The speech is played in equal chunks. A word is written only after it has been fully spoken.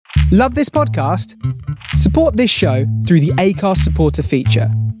Love this podcast? Support this show through the Acast supporter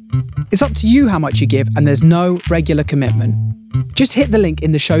feature. It's up to you how much you give, and there's no regular commitment. Just hit the link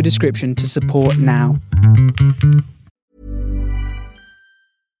in the show description to support now.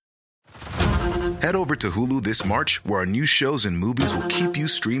 Head over to Hulu this March, where our new shows and movies will keep you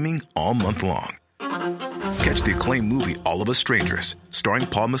streaming all month long. Catch the acclaimed movie All of Us Strangers, starring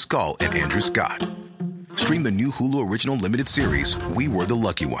Paul Mescal and Andrew Scott. Stream the new Hulu original limited series We Were the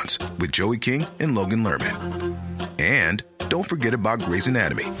Lucky Ones with Joey King and Logan Lerman. And don't forget about Grey's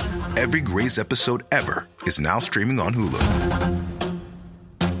Anatomy. Every Grey's episode ever is now streaming on Hulu.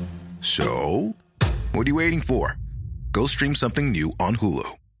 So, what are you waiting for? Go stream something new on Hulu.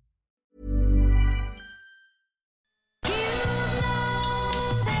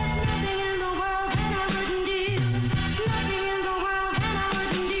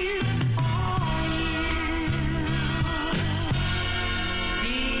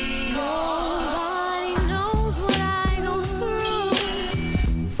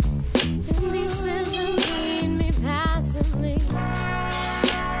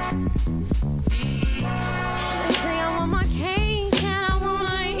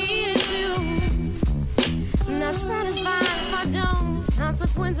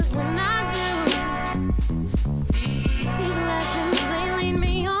 Consequences when I do. These lessons, they lead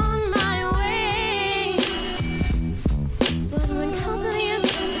me on my way. But when company is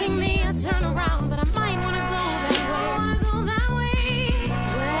tempting me, I turn around. But I might want to go that way.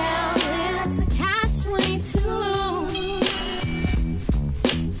 Well, it's a catch-22.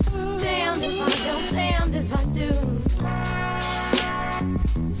 Damned if I don't, damned if I do.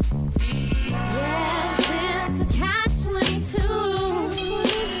 Yes, it's a catch-22.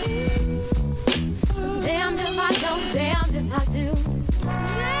 Damned if I do.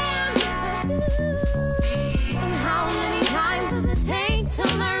 And how many times does it take to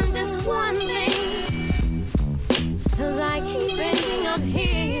learn just one thing? 'Cause I keep ending up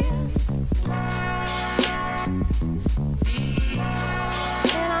here.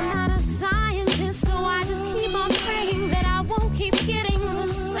 And I'm not a scientist, so I just keep on praying that I won't keep getting the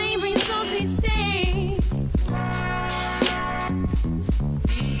same results each day.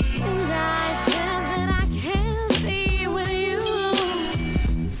 And I said that I can't be with you.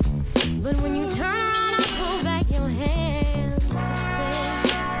 But when you turn around, I pull back your hands to stay.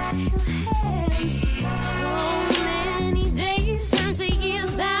 Your hands. So many days turn to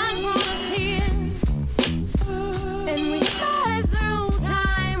years that brought us here. And we strive through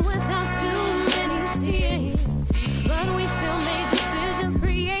time without too many tears. But we still made decisions,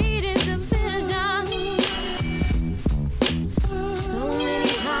 created divisions. So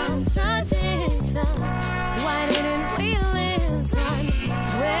many contradictions. Why didn't we listen?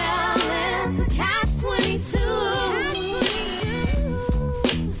 Well, it's a catch-22.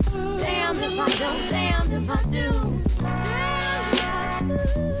 Damned if I don't, damned if I do.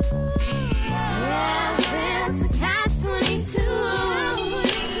 Yes, it's a catch-22.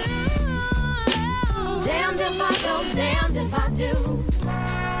 Damned if I don't, damned if I do.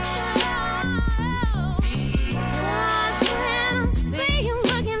 'Cause when I see you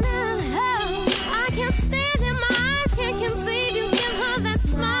looking at her, I can't stand in my eyes, can't conceive you give her that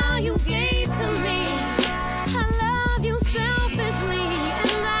smile you gave to me. I love you selfishly,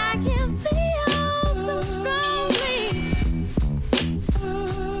 and I can feel so strongly.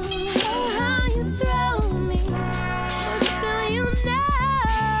 Oh, how you throw me, but still you know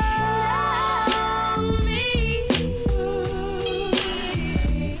me.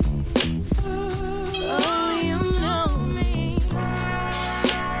 Oh, you know me.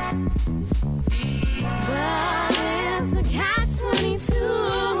 But it's a catch-22.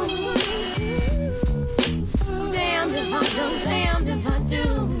 Damned if I don't, damned if I do.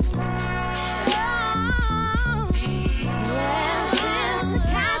 Oh, yes, it's a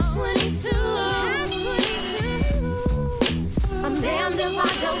catch-22. I'm damned if I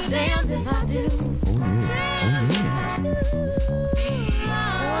don't, damned if I do.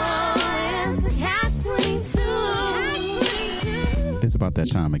 Oh, it's a catch-22. It's about that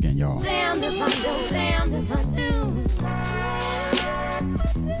time again, y'all. Damned if I don't, damned if I do.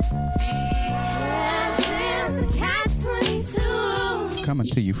 Yes, it's a catch-22. Coming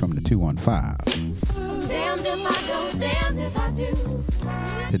to you from the 215. Damned if I don't, damned if I do.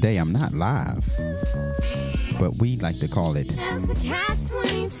 Today I'm not live, but we like to call it That's a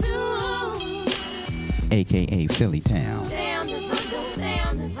catch-22. AKA Philly Town, Damned if I don't,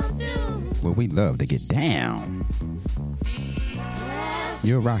 damned if I do. where we love to get down. Yes,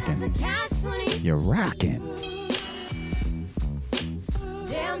 You're it's rocking. a catch-22. You're rocking.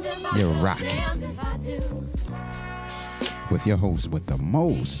 Damned if I You're don't, rocking. damned if I do. with your host with the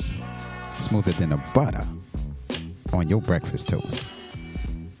most, smoother than a butter on your breakfast toast.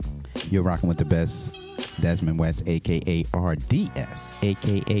 You're rocking with the best, Desmond West, a.k.a. RDS,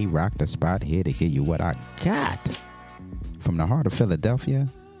 a.k.a. Rock the Spot, here to give you what I got from the heart of Philadelphia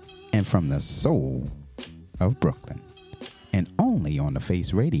and from the soul of Brooklyn. And only on the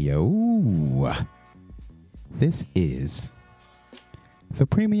Face Radio. This is the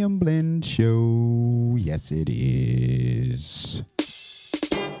Premium Blend Show. Yes, it is.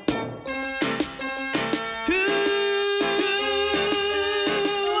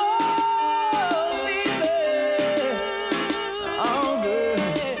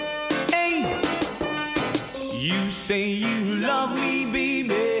 Say you love me,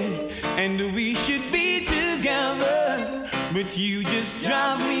 baby, and we should be together, but you just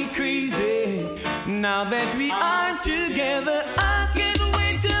drive me crazy. Now that we are together, I can't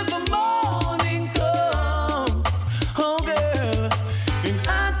wait till the morning comes, oh girl, and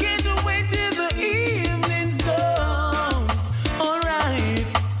I can't wait till the evening's done. Alright,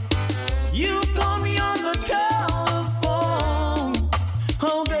 you call me on the telephone,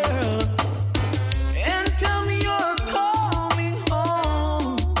 oh girl, and tell me you're coming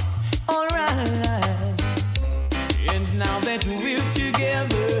home. Alright, and now that we're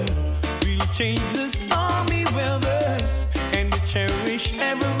together, we'll change the stormy weather and cherish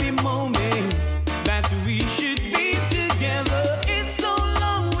every moment that we should be together. It's so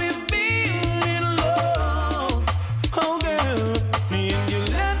long we've been in love, oh girl, and you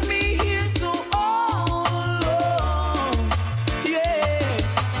left me here so all alone. Yeah,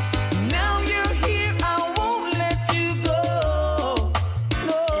 now you're here, I won't let you go.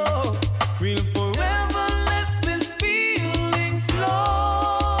 No, we'll forever let this feeling flow.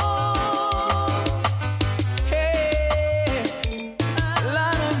 Hey,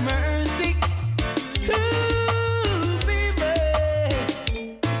 Lord of mercy, ooh, baby,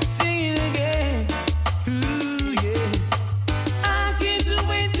 sing it again, ooh, yeah. I can't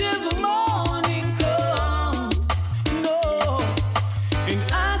wait till the morning comes, no, and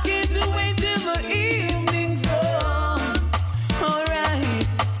I can't wait till the evening's done. Alright,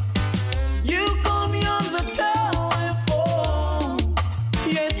 you call me on the telephone,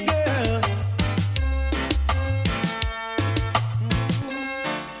 yes, girl.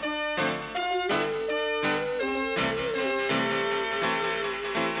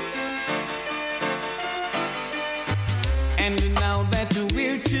 And now that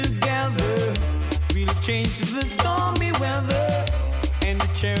we're together, we'll change the stormy weather and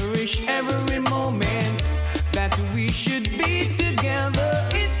cherish every moment that we should be together.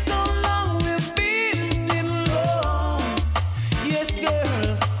 It's so long we've been in love. Yes,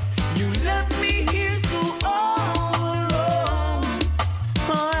 girl, you left me here so all alone.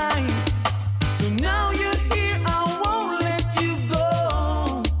 Alright, so now you're here, I won't let you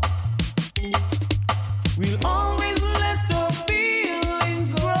go. We'll always let our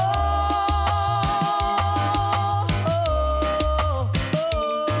feelings grow.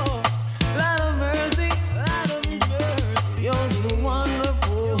 Lot of mercy, you're so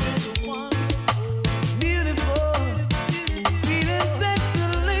wonderful, beautiful, sweet and sexy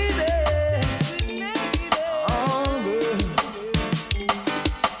lady. Oh, girl,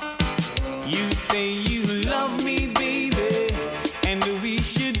 you say you love me, baby, and we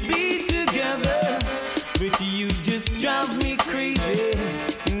should be together, but you just drive me crazy.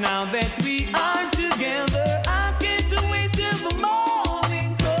 Now that we are together, I can't wait till the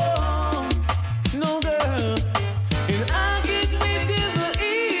morning comes, no girl, and I can't wait till the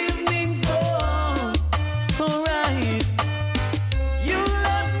evening's done. Alright, you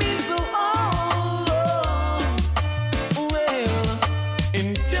left me so all alone. Well,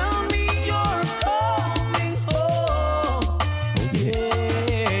 and tell me you're coming home. Oh, yeah.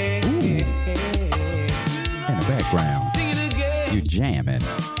 Yeah. In the background, Sing it again. you jamming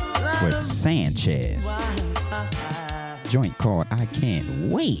with Sanchez. Joint called I Can't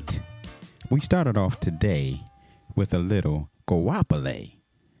Wait. We started off today with a little Guapale.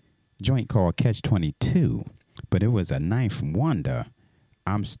 Joint called Catch 22, but it was a ninth wonder.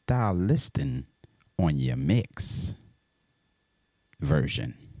 I'm style listing on your mix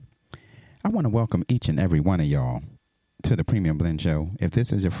version. I want to welcome each and every one of y'all to the Premium Blend Show. If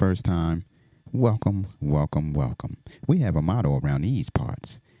this is your first time, welcome, welcome, welcome. We have a motto around these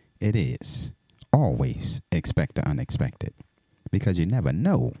parts. It is always expect the unexpected, because you never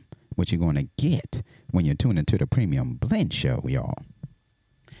know what you're going to get when you're tuning to the Premium Blend Show, y'all.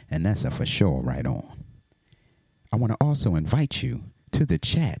 And that's a for sure right on. I want to also invite you to the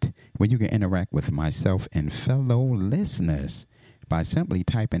chat where you can interact with myself and fellow listeners by simply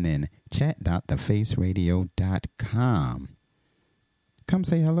typing in chat.thefaceradio.com. come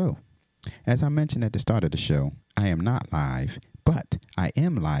say hello. As I mentioned at the start of the show, I am not live, but I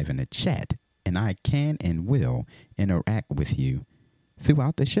am live in the chat, and I can and will interact with you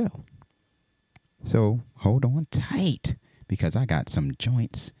throughout the show. So hold on tight, because I got some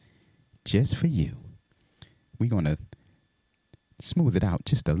joints just for you. We're going to smooth it out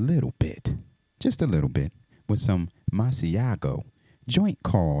just a little bit, with some Masiago joint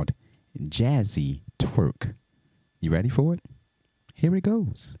called Jazzy Twerk. You ready for it? Here it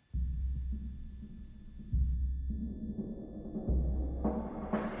goes.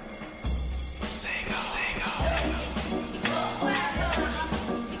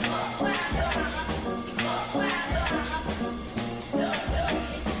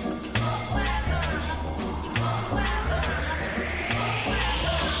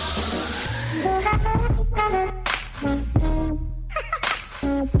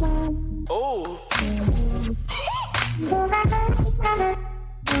 Oh.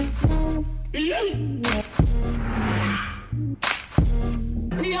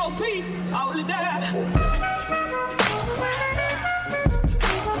 P.O.P. all the time.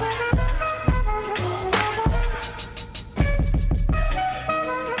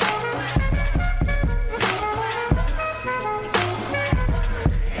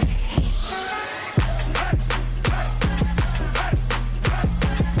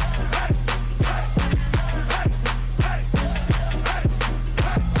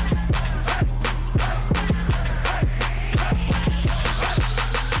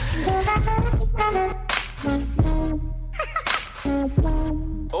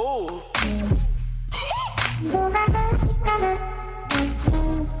 Oh.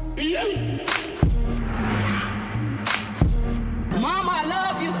 Mama, I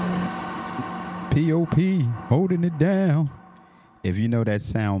love you. P.O.P. holding it down. If you know that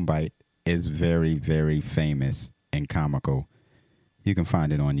soundbite is very, very famous and comical, you can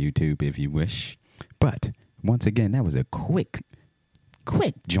find it on YouTube if you wish. But once again, that was a quick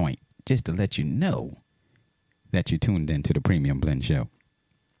joint just to let you know that you tuned into the Premium Blend Show.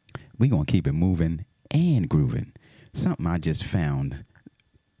 We're going to keep it moving and grooving. Something I just found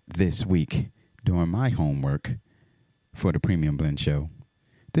this week doing my homework for the Premium Blend Show.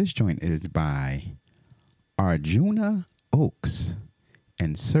 This joint is by Arjuna Oaks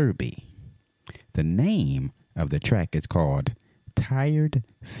and Serbi. The name of the track is called Tired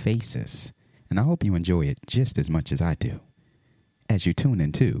Faces, and I hope you enjoy it just as much as I do as you tune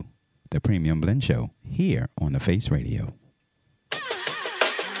into the Premium Blend Show here on the Face Radio.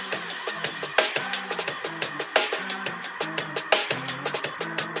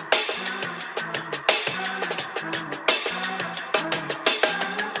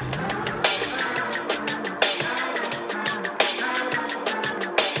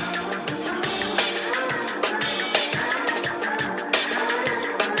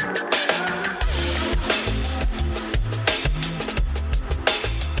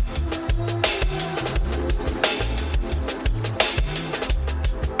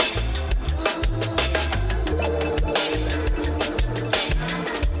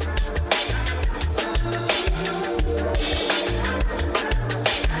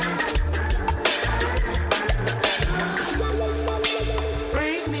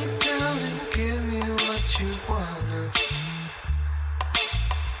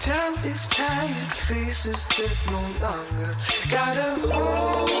 Faces that no longer got a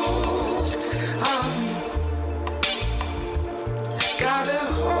hold on me, got a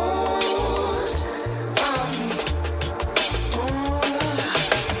hold on me. Oh,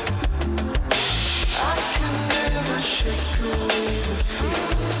 I can never shake away the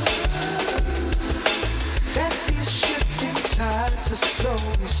feeling that these shifting tides are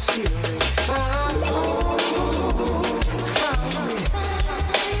slowly stealing my hold from me.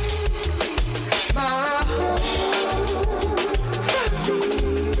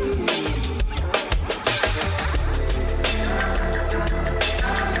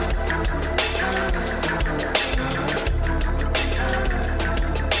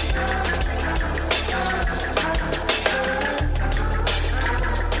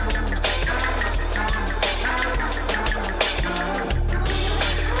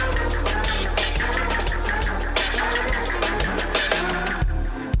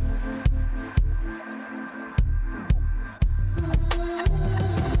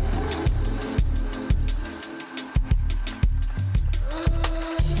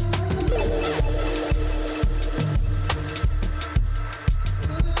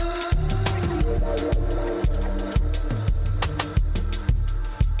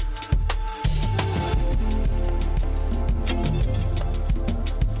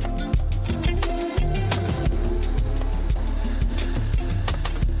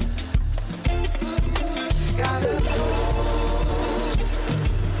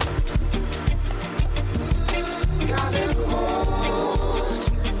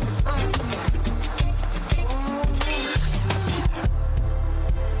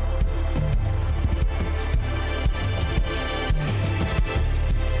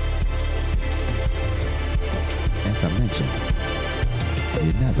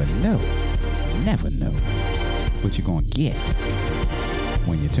 what you're going to get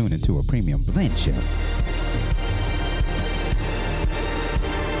when you tune into a premium blend show.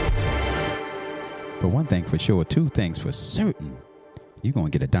 But one thing for sure, two things for certain, you're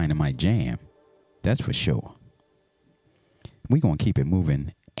going to get a dynamite jam. That's for sure. We're going to keep it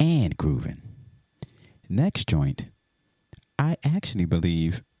moving and grooving. Next joint, I actually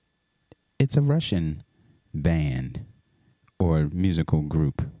believe it's a Russian band or musical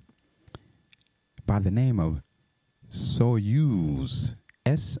group by the name of Soyuz,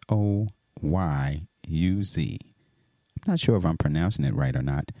 Soyuz. I'm not sure if I'm pronouncing it right or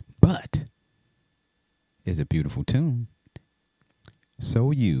not, but it's a beautiful tune.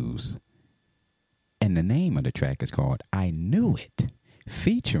 Soyuz. And the name of the track is called I Knew It,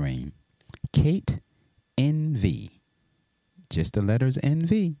 featuring Kate NV. Just the letters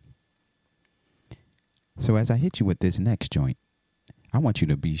NV. So as I hit you with this next joint, I want you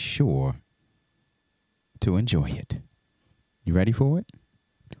to be sure to enjoy it. You ready for it?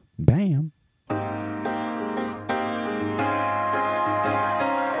 Bam.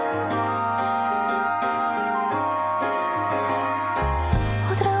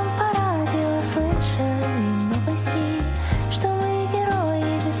 Утром по радио слышали новости, что мы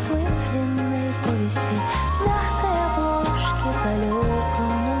герои бессмысленной повести, в мягкой обложке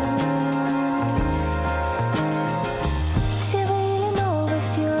далеком углу. Все были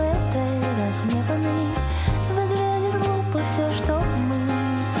новостью этой разгневанной, выглядит глупо все, что мы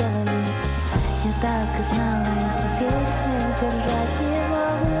делали. Я так и знала, и теперь смех держать не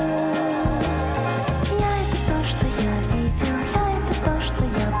могу. Я это то, что я видел, я это то, что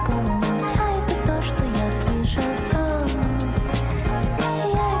я помню, я это то, что я слышал сам.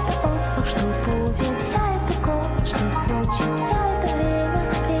 Я это отзвук, что будет, я это голос, что звучит, я это время,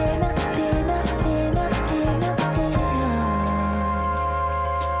 время, время, время, время, время.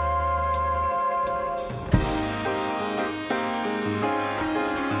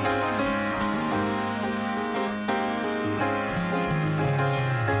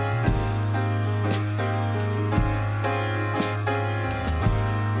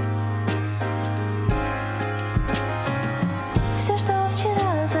 Все, что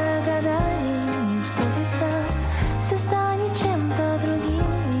вчера загадали, не сбудется. Все станет чем-то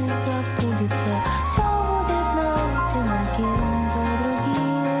другим и забудется. Все будет найдено кем-то другим.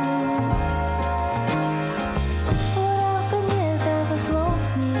 В урах предметов и слов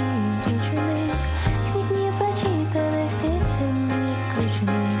не изученных, книг не прочитанных, песен не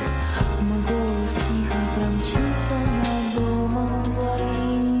включенных. Мой голос тихо промчится над домом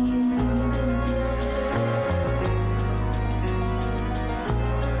твоим.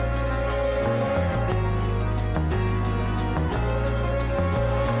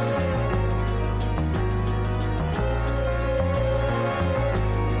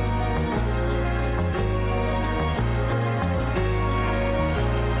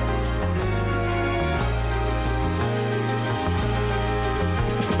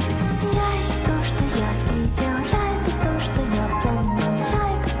 Я это то, что я видел, я это то, что я помню, я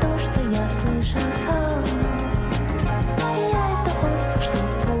это то, что я слышал сам. Я это отзвук, что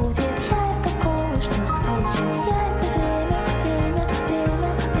будет, я это голос, что звучит, я это время, время, время,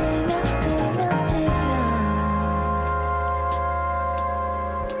 время, время, время.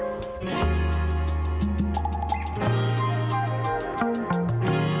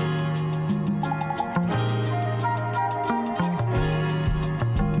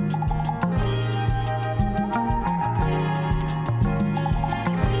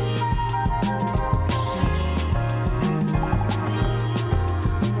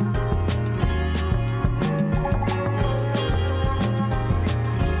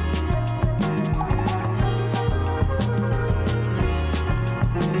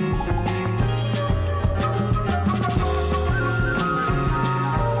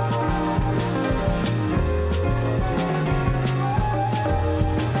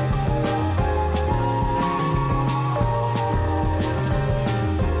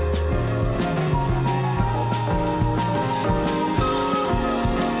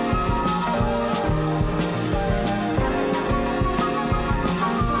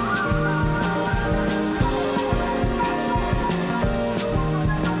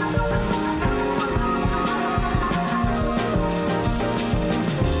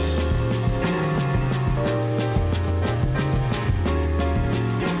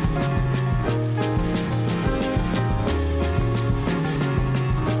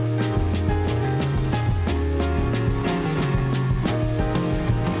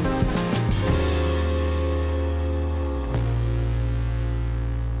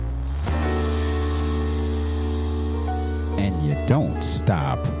 And you don't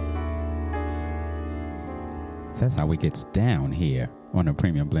stop. That's how it gets down here on the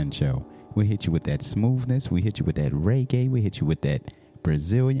Premium Blend Show. We hit you with that smoothness. We hit you with that reggae. We hit you with that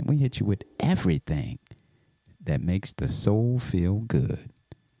Brazilian. We hit you with everything that makes the soul feel good.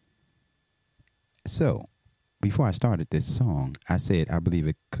 So, before I started this song, I said I believe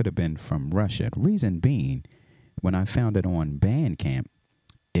it could have been from Russia. Reason being, when I found it on Bandcamp,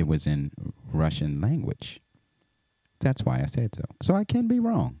 it was in Russian language. That's why I said so. So I can be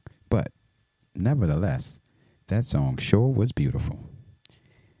wrong. But nevertheless, that song sure was beautiful.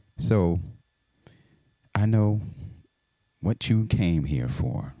 So I know what you came here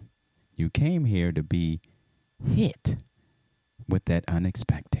for. You came here to be hit with that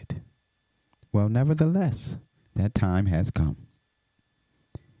unexpected. Well, nevertheless, that time has come.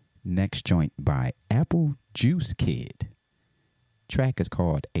 Next joint by Apple Juice Kid. Track is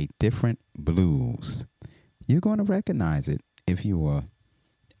called A Different Blues. You're going to recognize it if you're an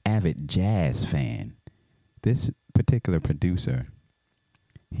avid jazz fan. This particular producer,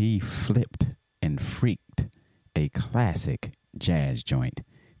 he flipped and freaked a classic jazz joint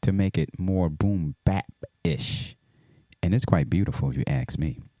to make it more boom bap-ish. And it's quite beautiful if you ask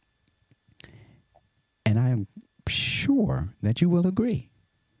me. And I am sure that you will agree.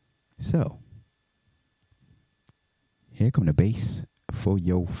 So, here come the bass for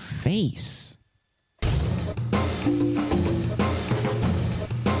your face.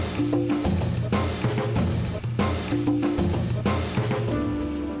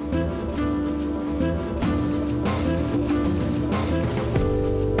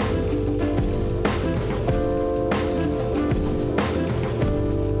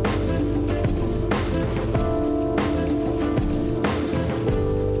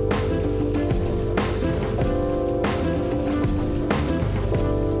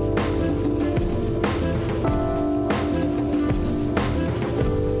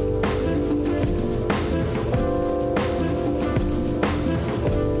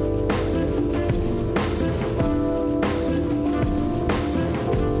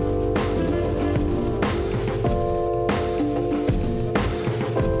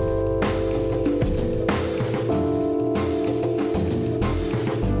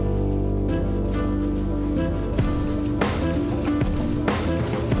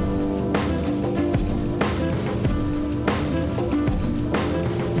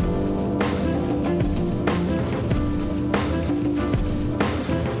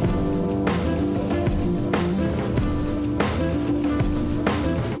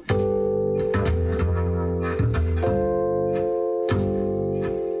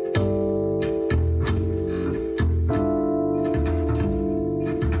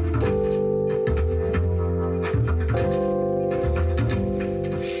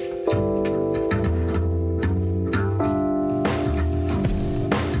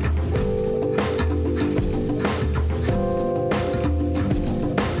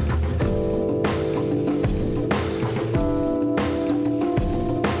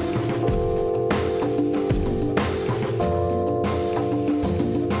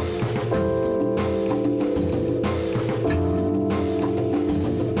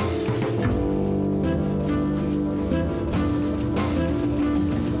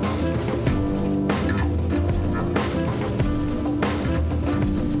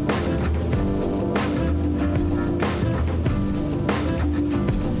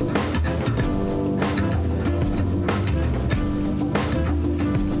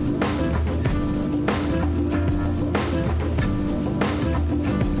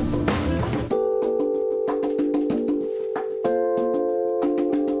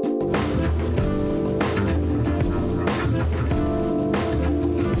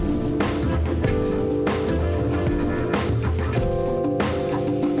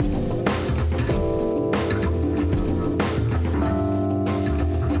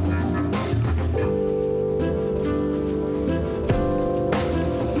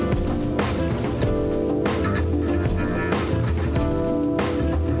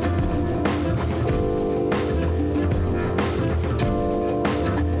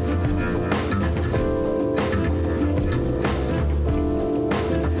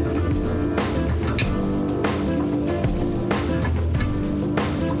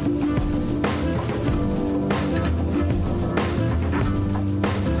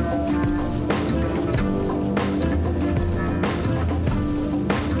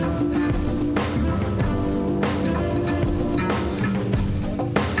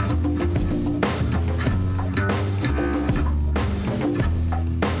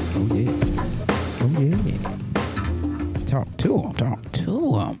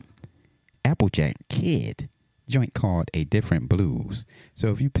 joint called A Different Blues. So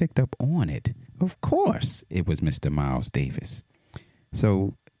if you picked up on it, of course it was Mr. Miles Davis.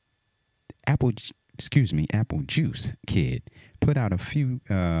 So Apple Juice Kid put out a few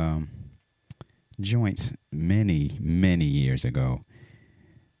joints many years ago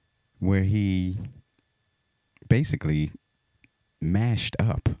where he basically mashed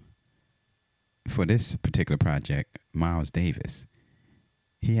up for this particular project Miles Davis.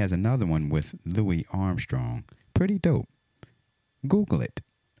 He has another one with Louis Armstrong. Pretty dope. Google it.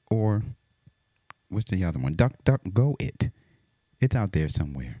 Or what's the other one? DuckDuckGo it. It's out there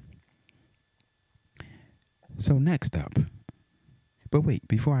somewhere. So next up. But wait,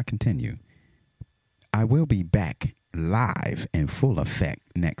 before I continue, I will be back live in full effect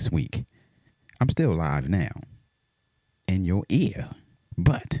next week. I'm still live now. In your ear.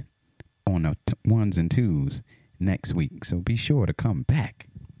 But on the ones and twos next week. So be sure to come back.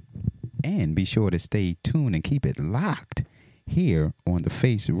 And be sure to stay tuned and keep it locked here on the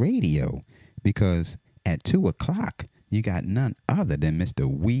Face Radio, because at 2 o'clock, you got none other than Mr.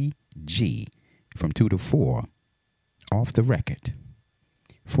 Wee G from 2 to 4 off the record.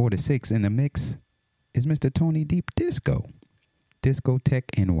 4 to 6 in the mix is Mr. Tony Deep Disco, Discotech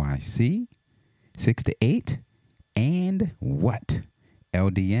NYC. 6 to 8, and what?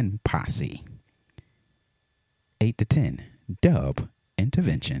 LDN Posse. 8 to 10, Dub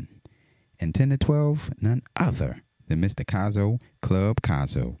Intervention. And 10 to 12, none other than Mr. Kazo, Club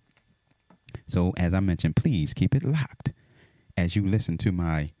Kazo. So, as I mentioned, please keep it locked as you listen to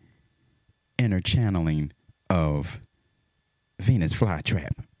my inner channeling of Venus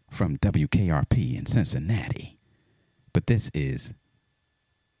Flytrap from WKRP in Cincinnati. But this is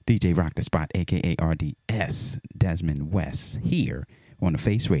DJ Rock the Spot, a.k.a. RDS, Desmond West, here on the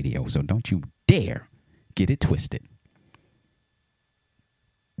Face Radio. So don't you dare get it twisted.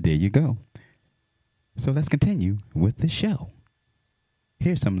 There you go. So let's continue with the show.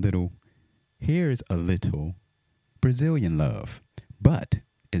 Here's a little Brazilian love, but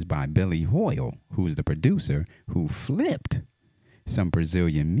is by Billy Hoyle, who's the producer who flipped some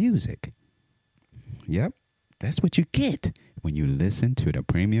Brazilian music. Yep, that's what you get when you listen to the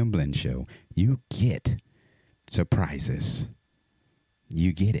Premium Blend Show. You get surprises.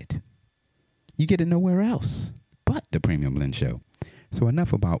 You get it. You get it nowhere else but the Premium Blend Show. So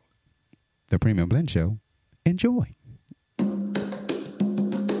enough about the Premium Blend Show. Enjoy.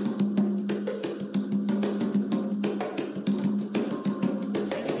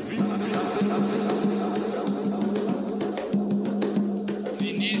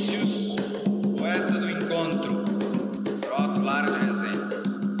 Vinícius, poeta do encontro, rótular de resenha.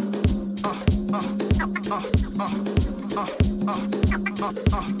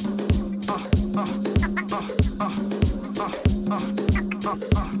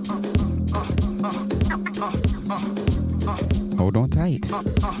 Hold on tight,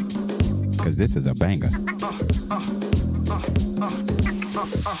 because this is a banger.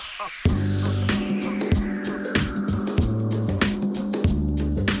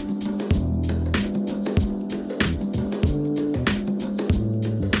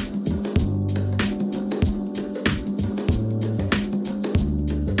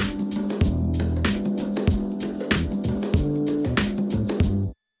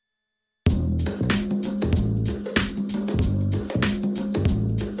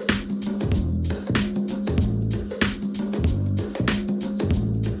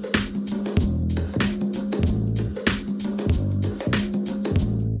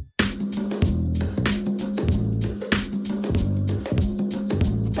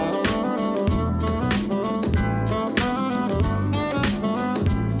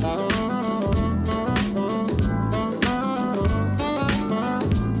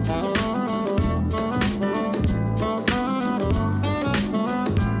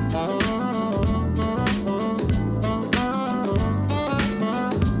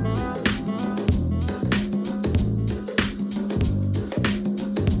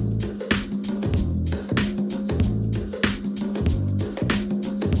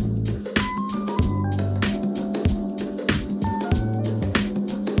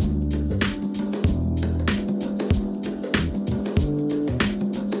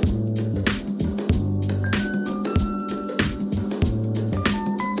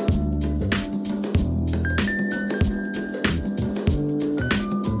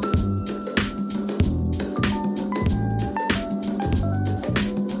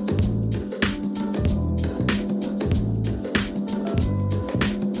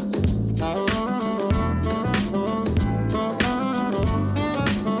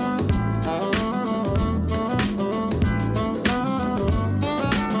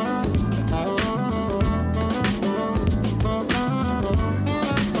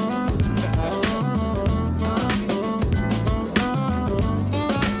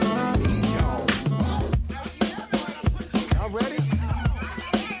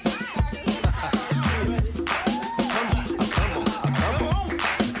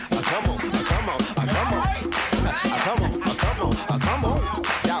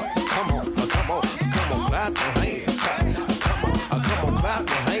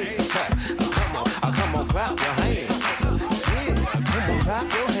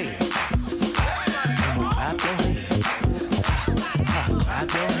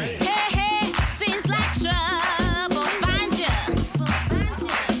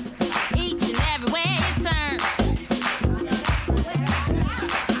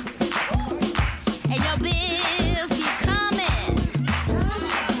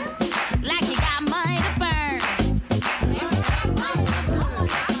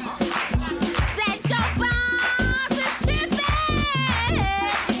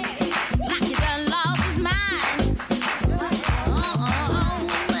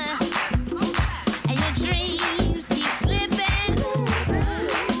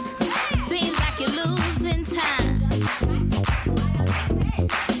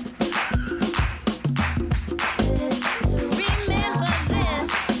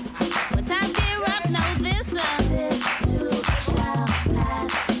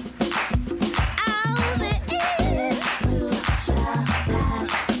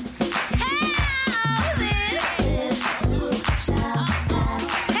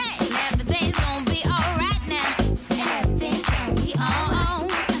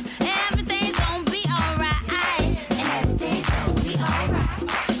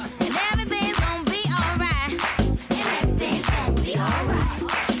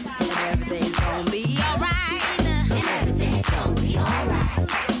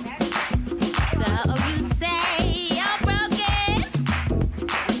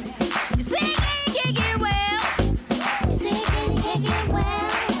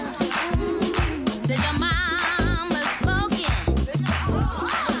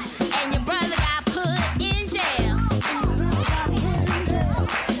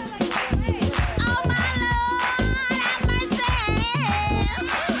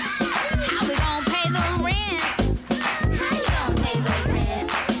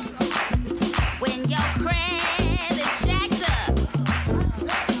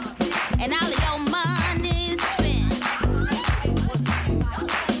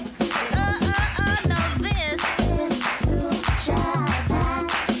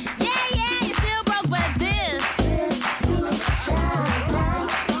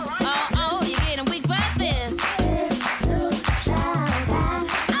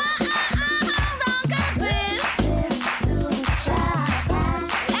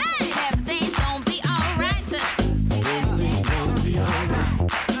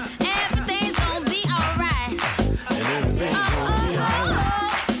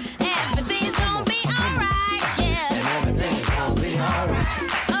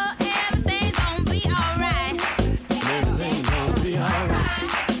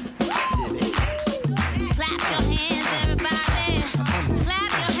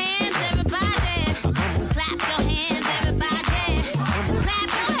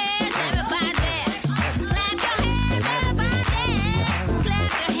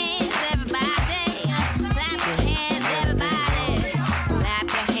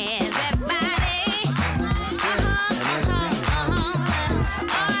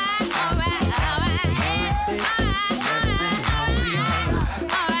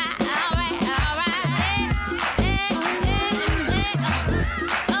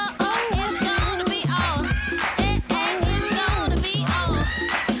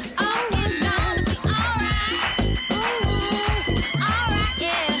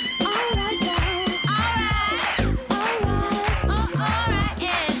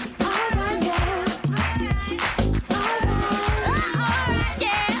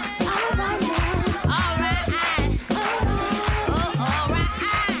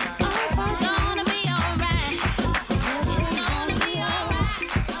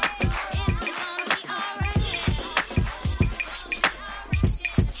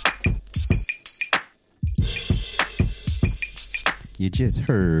 You just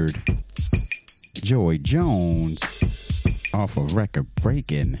heard Joy Jones off of Record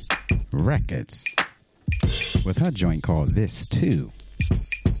Breaking Records with her joint called This Too.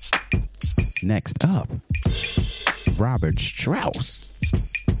 Next up, Robert Strauss.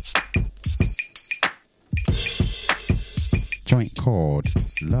 Joint called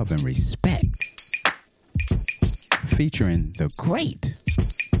Love and Respect, featuring the great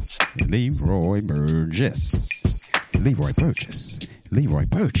Leroy Burgess. Leroy Burgess. Leroy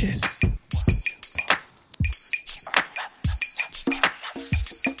Burgess.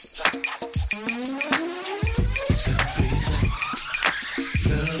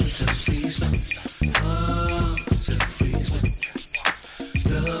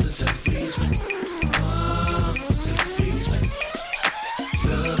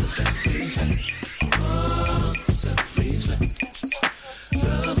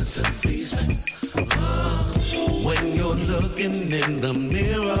 When you're looking in the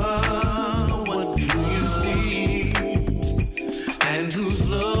mirror, what do you see? And who's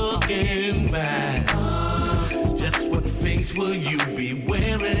looking back? Just what face will you be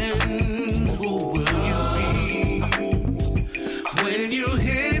wearing? Who will you be? When you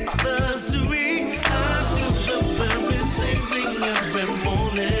hit the street, I do the very same thing every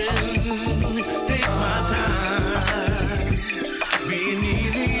morning. Take my time, being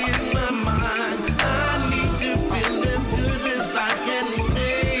easy in my mind. I need to feel as good as I can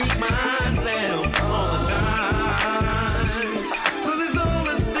make myself all the time. 'Cause it's all a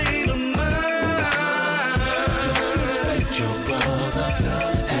state of mind. Just respect your brother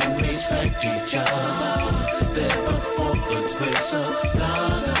and respect each other. They're but for the grace of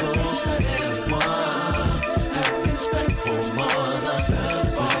God's rules to everyone. Have respect for mother,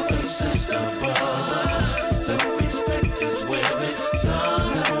 father, sister, brother. Self-respect is where it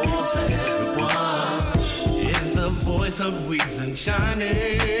starts for everyone. Is the voice of reason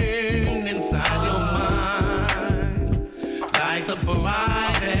shining inside your mind like the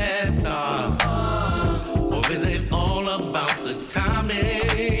brightest star? Or is it all about the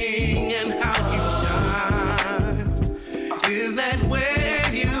timing and how you shine? Is that where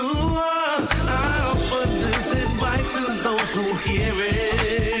you are? I offer this advice to those who hear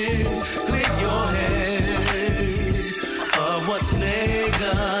it. Clear your head of what's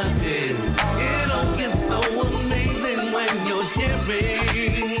negative. It all gets so amazing when you're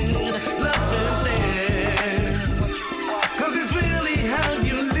sharing love and share. 'Cause it's really how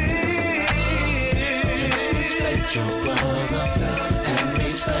you live. Just respect your brother and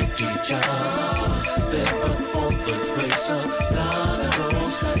respect each other. They're but for the grace of God's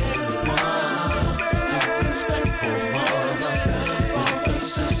rules to everyone. Have respect for mother, father,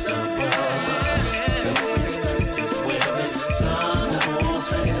 sister, brother. Self-respect is where it starts for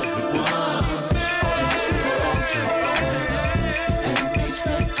everyone. Just respect your brother and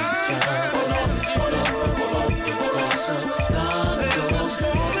respect each other. They're but for the grace of God's rules to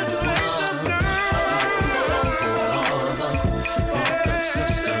everyone. Have respect for mother, father,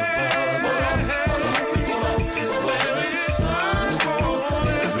 sister, brother. Self-respect is where it starts for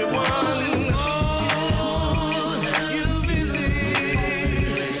everyone. You really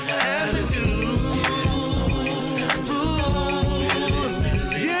have to do.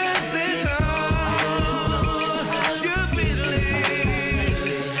 Yes, it's all you really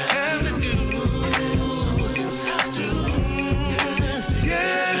have to do.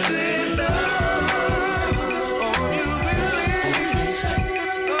 Yes, it's all you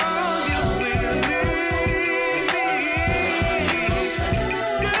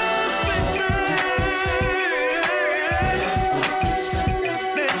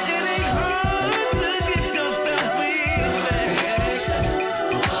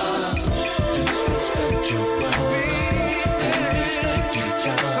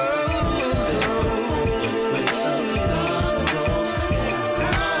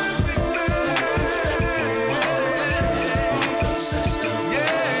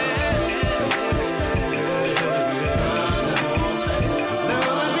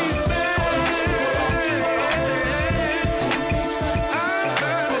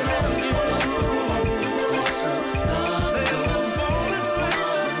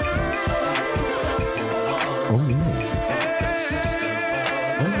Oh yeah.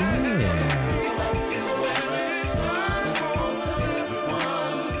 Oh yeah.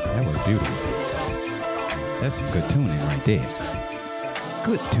 That was beautiful. That's some good tuning right there.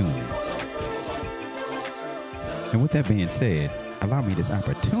 Good tuning. And with that being said, allow me this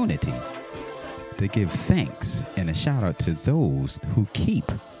opportunity to give thanks and a shout out to those who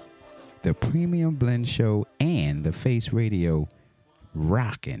keep the Premium Blend Show and the Face Radio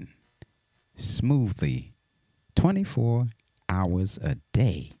rocking smoothly 24 hours a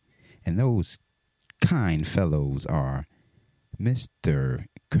day. And those kind fellows are Mr.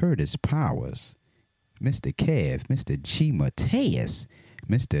 Curtis Powers, Mr. Kev, Mr. G. Mateus,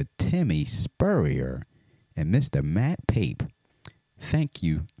 Mr. Timmy Spurrier, and Mr. Matt Pape. Thank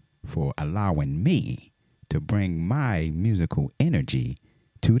you for allowing me to bring my musical energy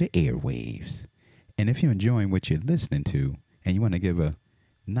to the airwaves. And if you're enjoying what you're listening to and you want to give a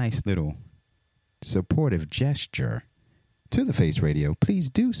nice little supportive gesture to the Face Radio, please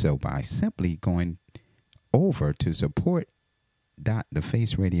do so by simply going over to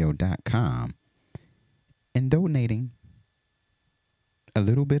support.thefaceradio.com and donating a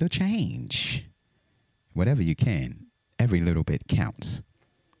little bit of change. Whatever you can, every little bit counts.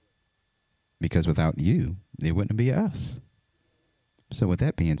 Because without you, there wouldn't be us. So with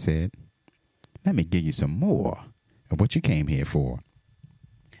that being said, let me give you some more of what you came here for.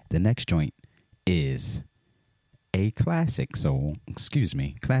 The next joint is a classic song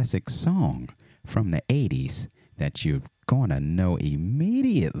from the 80s that you're gonna know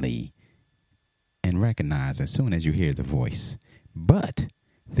immediately and recognize as soon as you hear the voice. But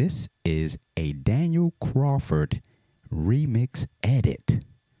this is a Daniel Crawford remix edit,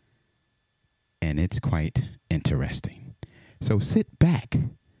 and it's quite interesting. So sit back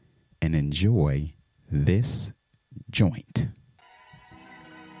and enjoy this joint.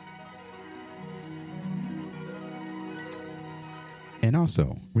 And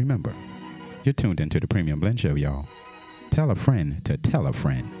also, remember, you're tuned into the Premium Blend Show, y'all. Tell a friend to tell a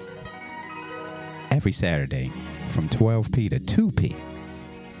friend. Every Saturday from 12p to 2p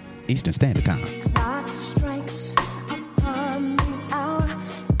Eastern Standard Time. Clock strikes upon the hour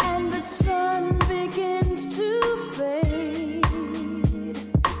and the sun begins to fade.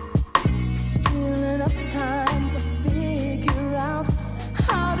 Still enough time to figure out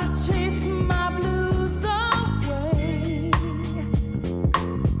how to chase my blues away.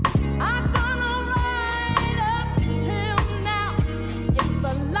 I'm gonna ride up till now. It's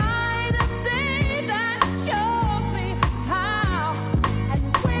the light of day that shows me how. And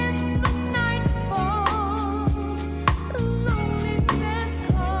when the night falls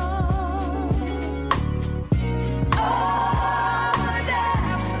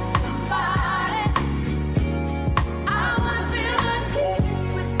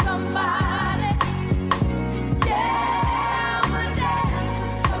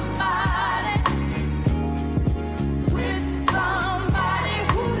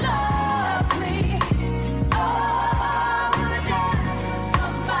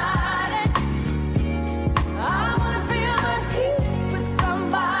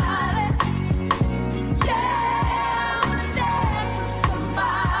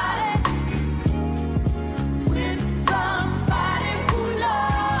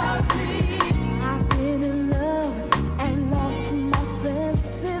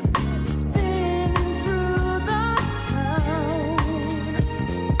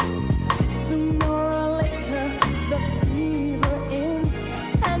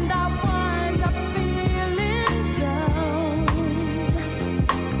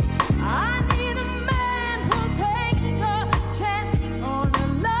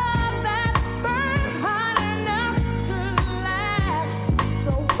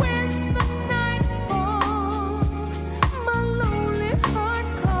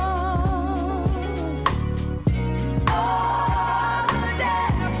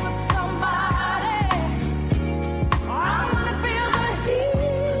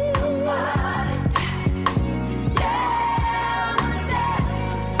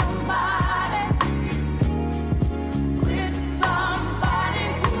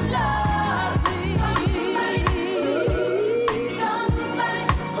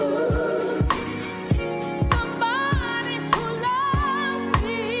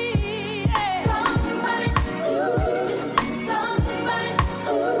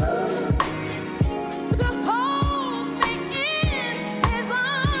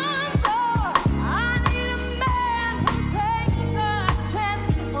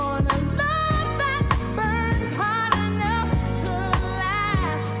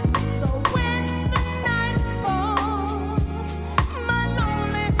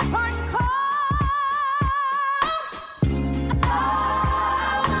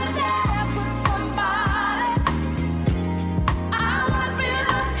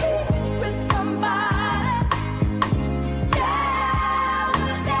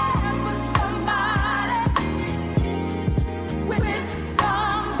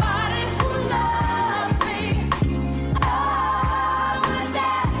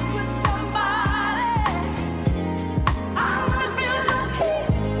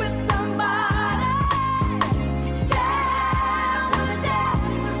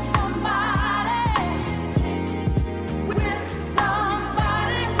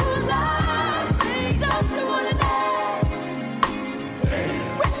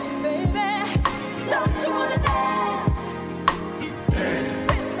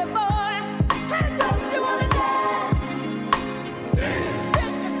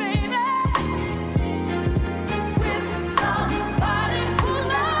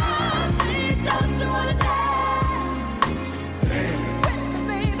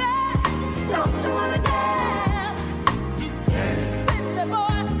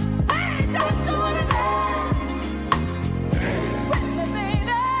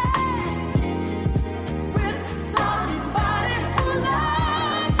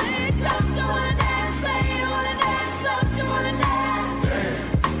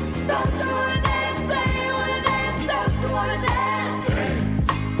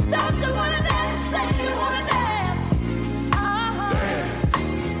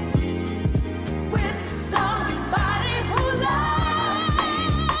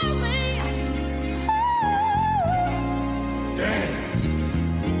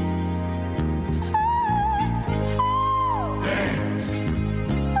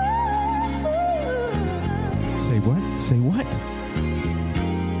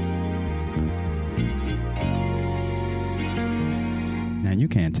you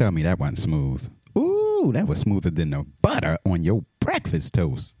can't tell me that wasn't smooth. Ooh, that was smoother than the butter on your breakfast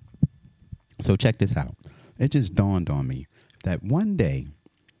toast. So check this out. It just dawned on me that one day,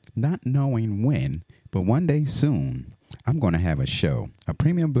 not knowing when, but one day soon, I'm going to have a show, a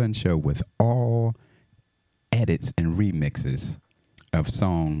premium blend show with all edits and remixes of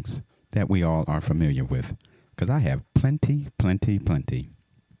songs that we all are familiar with. Because I have plenty.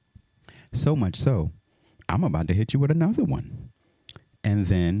 So much so, I'm about to hit you with another one. And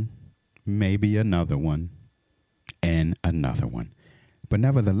then maybe another one and another one. But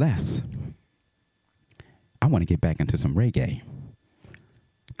nevertheless, I want to get back into some reggae.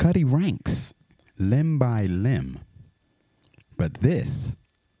 Cuddy Ranks, Limb by Limb. But this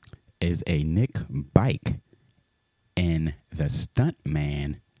is a Nick Bike and the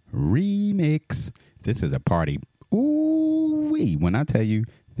Stuntman remix. This is a party. Ooh-wee. When I tell you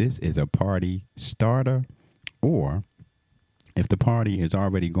this is a party starter, or if the party is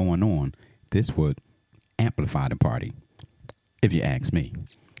already going on, this would amplify the party, if you ask me.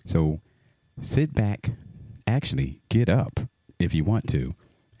 So sit back, actually get up if you want to,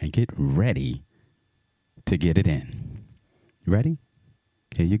 and get ready to get it in. You ready?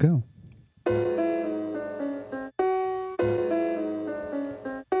 Here you go.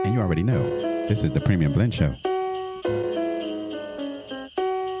 And you already know, this is the Premium Blend Show.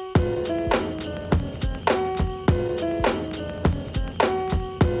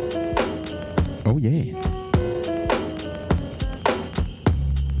 Oh, yeah.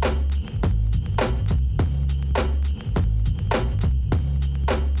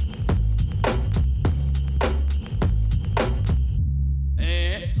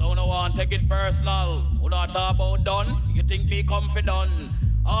 So no one take it personal. Who not talk about done? You think me confident?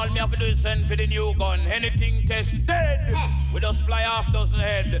 All me have to do is send for the new gun. Anything test dead. We just fly off dozen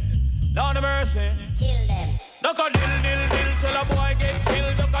head. Down the mercy. Kill them. Duck a dill, till a boy get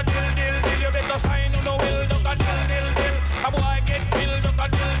killed. Duck a dill, you better sign on the will. Duck a dill, a boy get killed. Duck a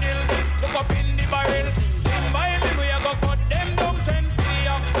dill, look up in the barrel. Limb by limb, we a go cut them down, send for the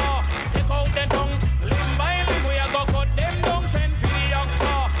oxa. Take out the tongue. Limb by limb, we a go cut them down, send for the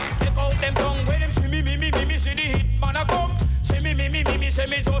oxa. Take out them tongue. When them see me, see the hit man a come. See me, say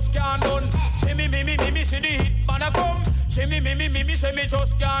me just can't done. See me, see the hit man a come. See me, say me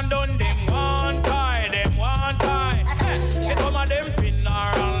just can't done. Them one tie. They come a them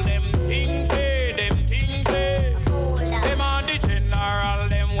funeral, them things say. Them on the general,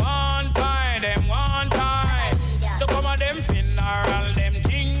 them one tie. They come a them funeral, them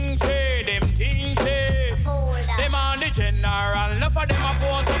things say. Them on the general, enough of them a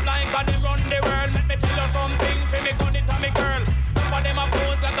pose up like a them run the world. Let me tell you something, for me gun it a me girl. Enough of them a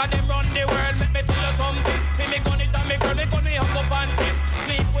pose like a them run the world. Let me tell you something, for me gun it a me girl. Me gun me hung up and kiss.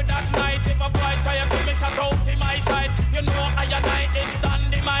 Sleep with that night, if a boy try to put me shot out in my side. You know I and I is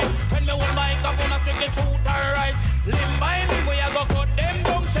dynamite. When me hold my cup on a strictly truth or right. Limb by limb, we a go cut them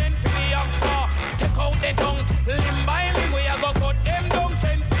down, send for the oxa. Take out the tongue. Limb by limb, we a go cut them down,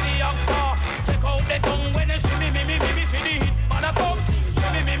 send for the oxa. Take out the tongue. When they see me, see the hit man a come.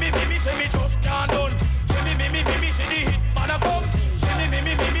 See me, say me just can't done. See me, see the hit man a come. See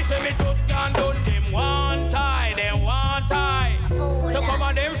me, say me just can't done. Them one tie. To come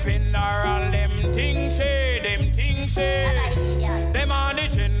on them funeral, them things say. Them on the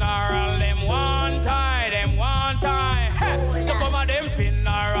general, them one tie. To come on them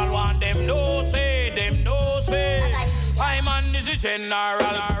funeral, one them no say. I man is a general.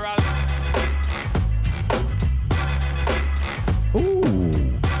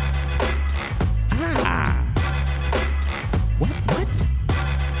 Ooh. Ah. What?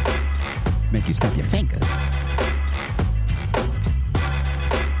 Make you snap your fingers.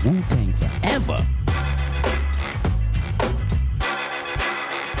 Wu-Tang forever.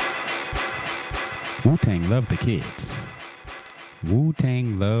 Wu-Tang love the kids.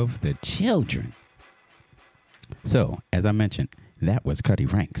 Wu-Tang love the children. So, as I mentioned, that was Cuddy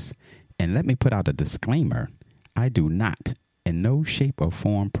Ranks. And let me put out a disclaimer. I do not, in no shape or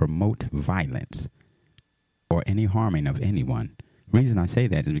form, promote violence or any harming of anyone. The reason I say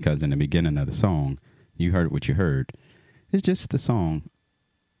that is because in the beginning of the song, you heard what you heard. It's just the song.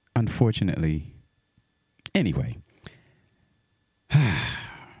 Unfortunately, anyway,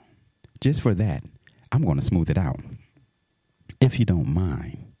 just for that, I'm going to smooth it out. If you don't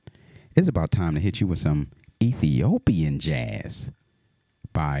mind, it's about time to hit you with some Ethiopian jazz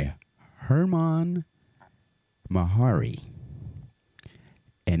by Herman Mahari.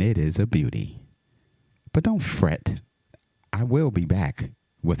 And it is a beauty. But don't fret. I will be back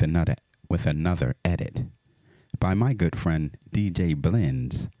with another edit by my good friend DJ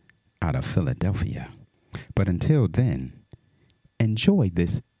Blends out of Philadelphia. But until then, enjoy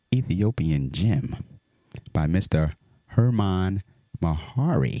this Ethiopian gem by Mr. Herman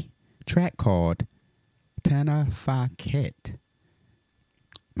Mahari, track called Tanafaket.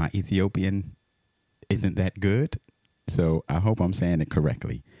 My Ethiopian isn't that good, so I hope I'm saying it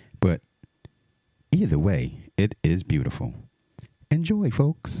correctly. But either way, it is beautiful. Enjoy,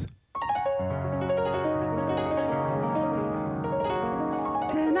 folks.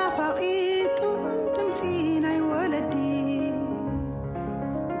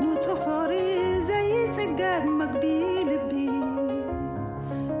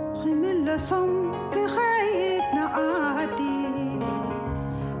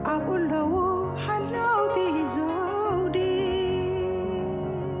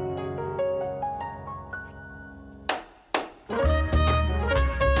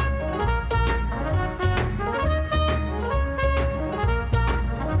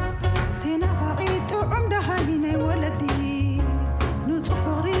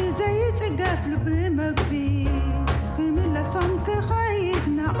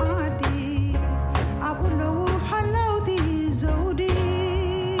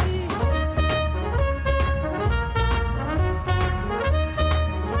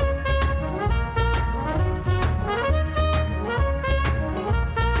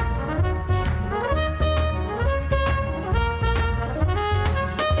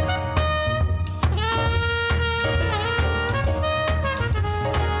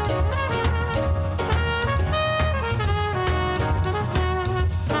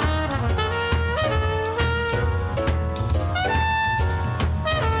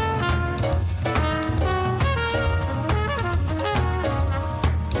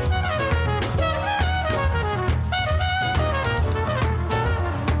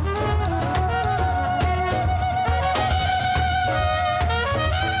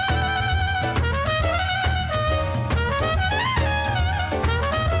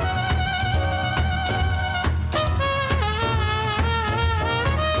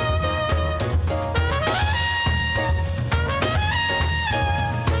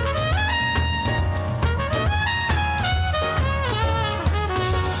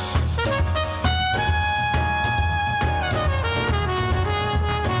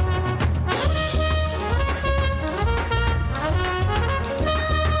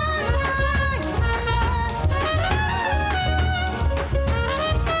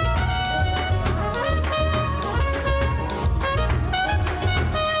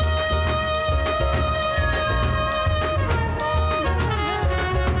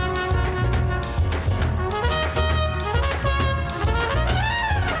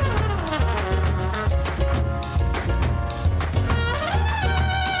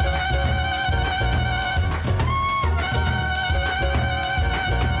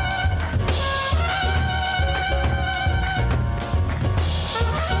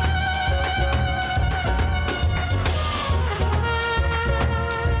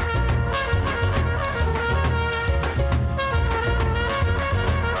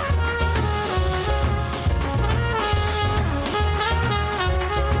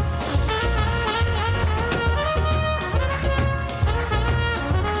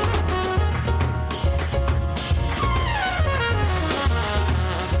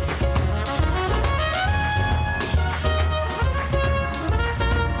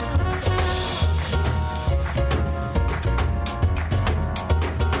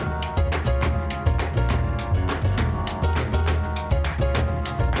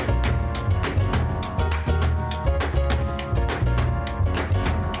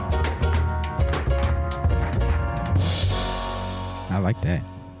 Like that.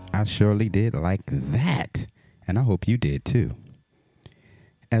 I surely did like that. And I hope you did too.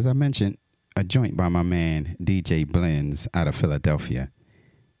 As I mentioned, a joint by my man DJ Blends out of Philadelphia.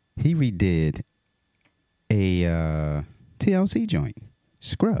 He redid a TLC joint,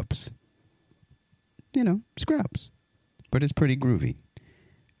 Scrubs. You know, Scrubs. But it's pretty groovy.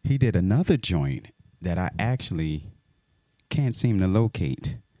 He did another joint that I actually can't seem to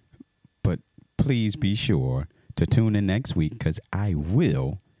locate. But please be sure to tune in next week because I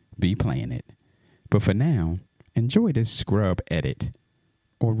will be playing it. But for now, enjoy this Scrub edit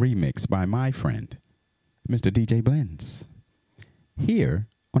or remix by my friend, Mr. DJ Blends, here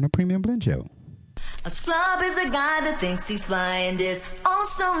on a Premium Blend Show. A scrub is a guy that thinks he's fly and is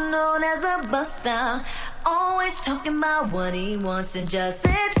also known as a buster. Always talking about what he wants and just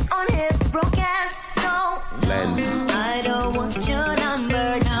sits on his broke ass. So, no, I don't want your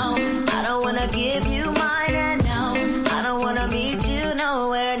number, no. I don't want to give you mine, and no, I don't want to meet you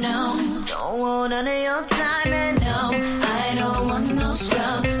nowhere, no. Don't want none of your time, and no, I don't want no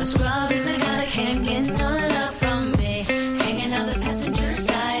scrub. A scrub is a guy that can't get no love from me. Hanging out the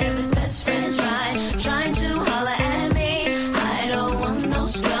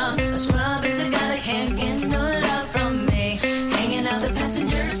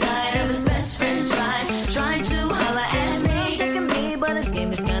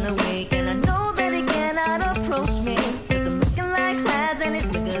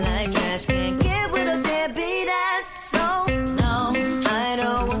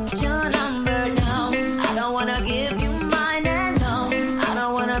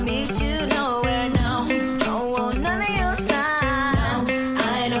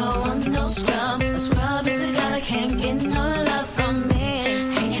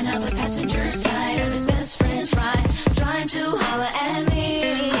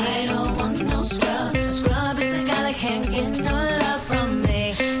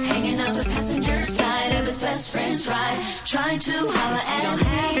holler at me.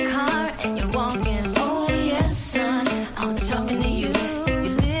 Have a car and you're walking. Oh yes, son, I'm talking to you. If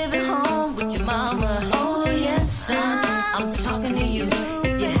you live at home with your mama. Oh yes, son, I'm talking to you.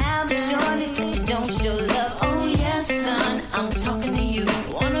 If you have a shorty that you don't show love. Oh yes, son, I'm talking to you.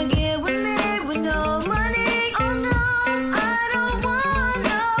 Wanna get with me with no money? Oh no, I don't want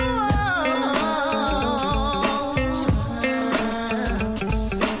no.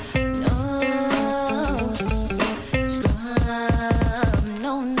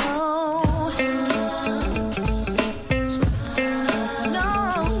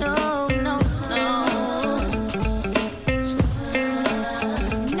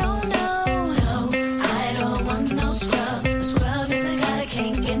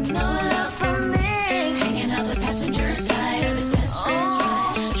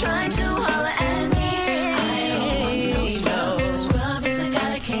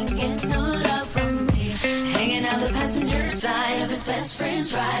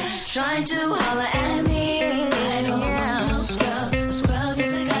 Trying to holler at me. I don't want no scrub. A scrub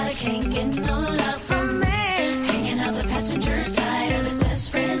is a guy that can't get no love from me. Hanging out the passenger side of his best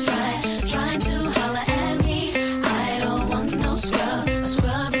friend's ride. Trying to holler at me. I don't want no scrub. A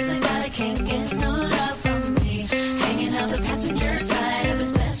scrub is a guy that can't get no love from me. Hanging out the passenger side of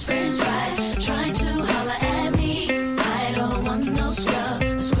his best friend's ride. Trying to holler at me. I don't want no scrub.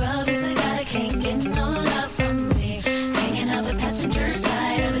 A scrub is a guy that can't get no love from me. Hanging out the passenger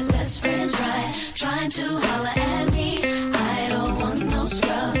side of his friends right, trying to holler at me. I don't want no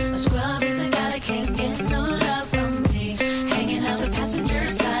scrub. A scrub is a guy that can't get no love from me. Hanging out the passenger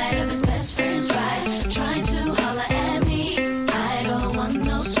side of his best friend's right, trying to holler at me. I don't want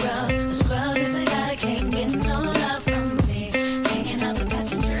no scrub. A scrub is a guy that can't get no love from me. Hanging out the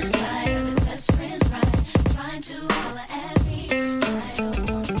passenger side of his best friend's right, trying to holler at me. I don't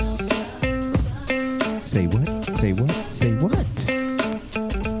want no scrub. Say what? Say what? Say what?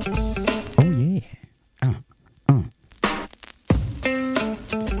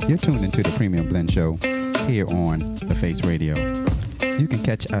 You're tuned into the Premium Blend Show here on The Face Radio. You can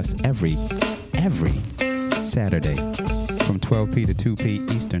catch us every Saturday from 12p to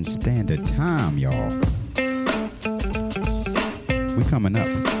 2p Eastern Standard Time, y'all. We coming up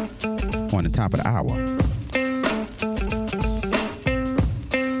on the top of the hour,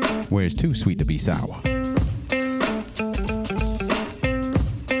 where it's too sweet to be sour.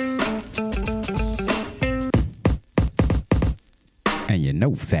 And you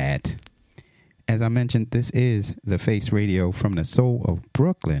know that. As I mentioned, this is The Face Radio from the soul of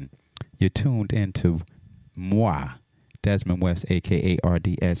Brooklyn. You're tuned into moi, Desmond West, a.k.a.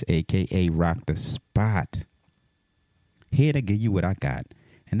 RDS, a.k.a. Rock the Spot. Here to give you what I got.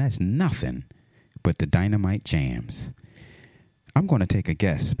 And that's nothing but the dynamite jams. I'm going to take a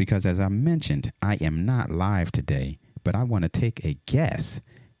guess because, as I mentioned, I am not live today. But I want to take a guess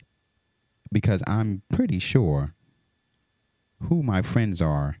because I'm pretty sure who my friends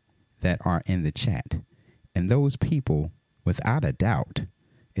are that are in the chat. And those people, without a doubt,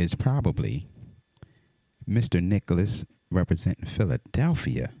 is probably Mr. Nicholas representing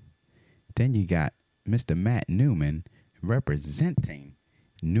Philadelphia. Then you got Mr. Matt Newman representing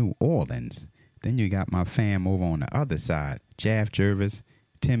New Orleans. Then you got my fam over on the other side, Jaff Jervis,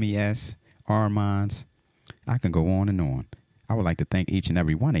 Timmy S., Armands. I can go on and on. I would like to thank each and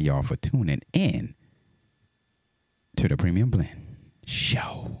every one of y'all for tuning in to the Premium Blend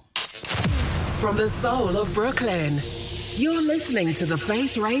Show. From the soul of Brooklyn, you're listening to The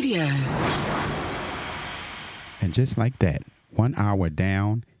Face Radio. And just like that, 1 hour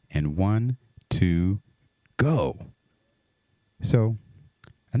down and 1 to go. So,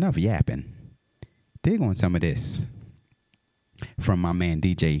 enough yapping. Dig on some of this from my man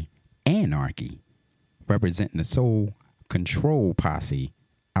DJ Anarchy, representing the Soul Control Posse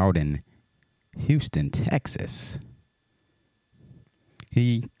out in Houston, Texas.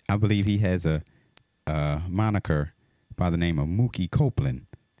 I believe he has a moniker by the name of Mookie Copeland.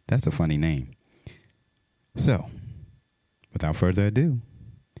 That's a funny name. So, without further ado,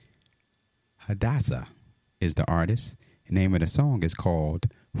 Hadassah is the artist. The name of the song is called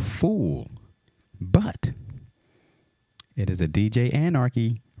Fool. But it is a DJ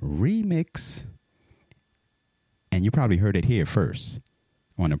Anarchy remix. And you probably heard it here first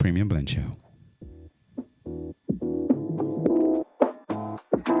on the Premium Blend Show.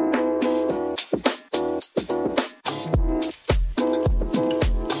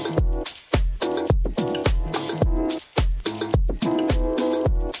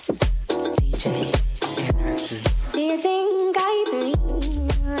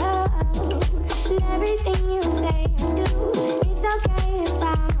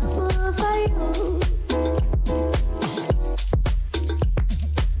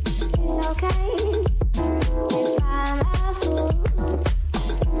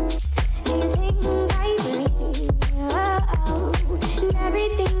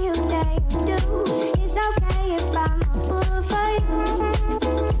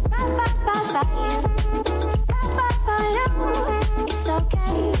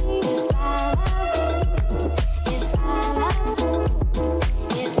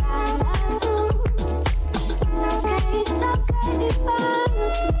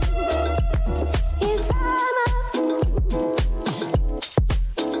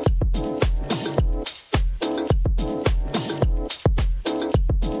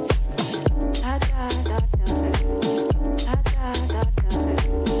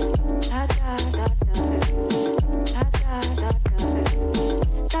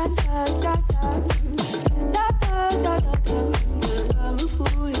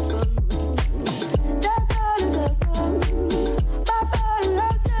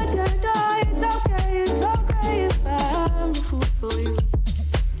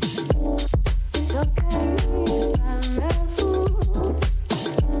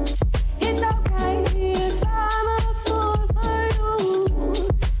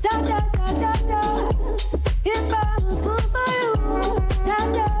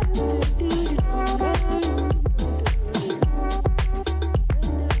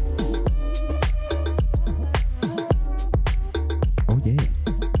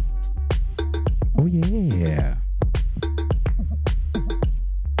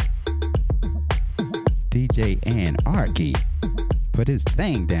 Anarchy put his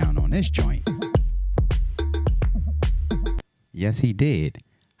thing down on this joint. Yes, he did.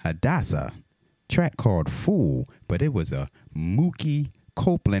 Hadassah. Track called Fool, but it was a Mookie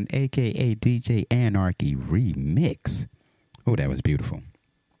Copeland, a.k.a. DJ Anarchy remix. Oh, that was beautiful.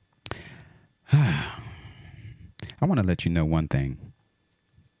 I want to let you know one thing.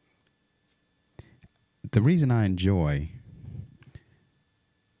 The reason I enjoy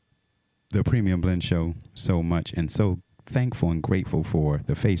the Premium Blend Show so much and so thankful and grateful for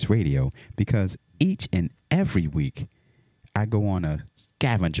the Face Radio, because each and every week I go on a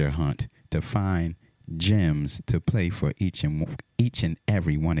scavenger hunt to find gems to play for each and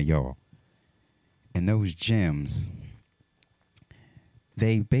every one of y'all. And those gems,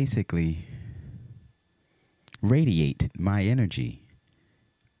 they basically radiate my energy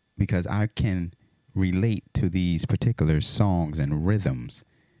because I can relate to these particular songs and rhythms,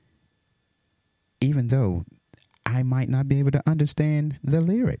 even though I might not be able to understand the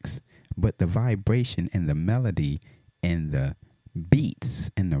lyrics, but the vibration and the melody and the beats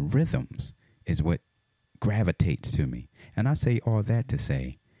and the rhythms is what gravitates to me. And I say all that to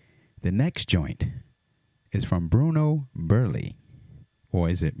say the next joint is from Bruno Burley, or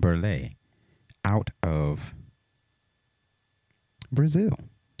is it Burley, out of Brazil.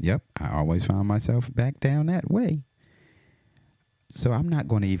 Yep, I always found myself back down that way. So I'm not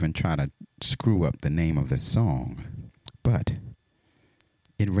going to even try to screw up the name of the song, but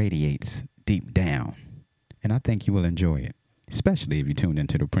it radiates deep down, and I think you will enjoy it, especially if you tuned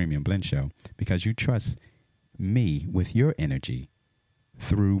into the Premium Blend Show, because you trust me with your energy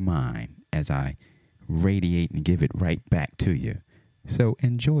through mine as I radiate and give it right back to you. So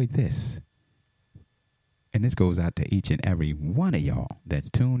enjoy this. And this goes out to each and every one of y'all that's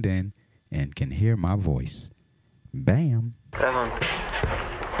tuned in and can hear my voice. Bam.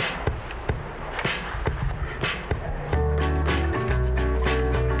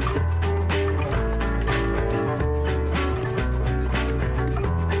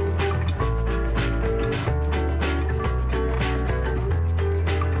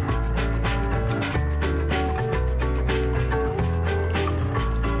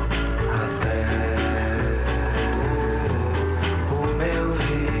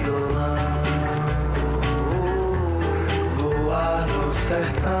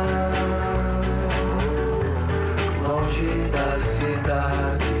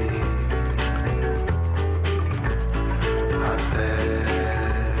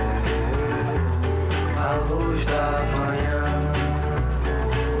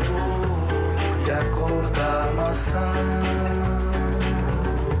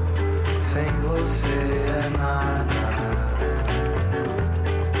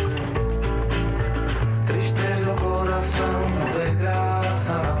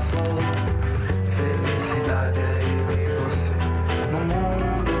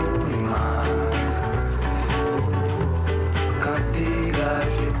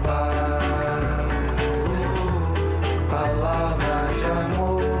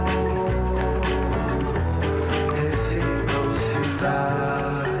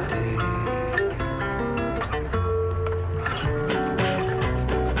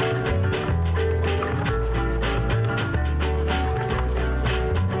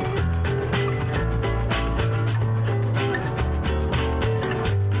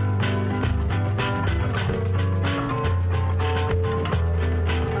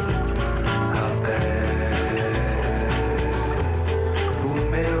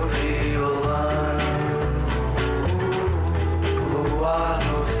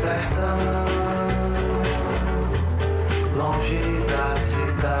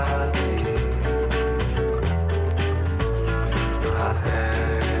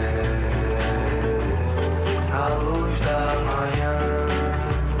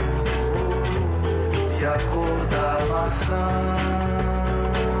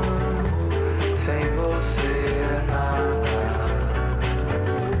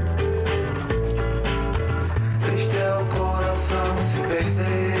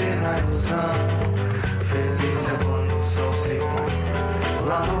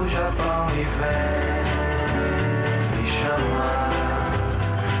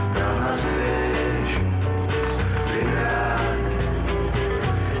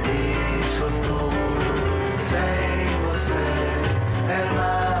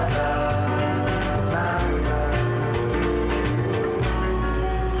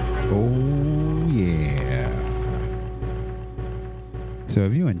 So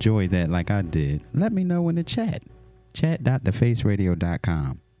if you enjoyed that like I did, let me know in the chat.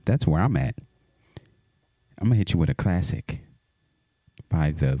 Chat.thefaceradio.com. That's where I'm at. I'm going to hit you with a classic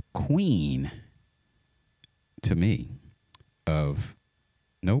by the queen, to me, of,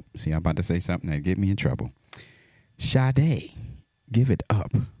 nope, see, I'm about to say something that get me in trouble. Sade, Give It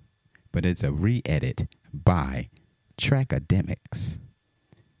Up, but it's a re-edit by Trackademics.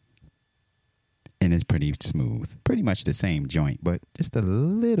 And it's pretty smooth. Pretty much the same joint, but just a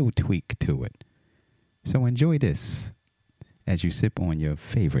little tweak to it. So enjoy this as you sip on your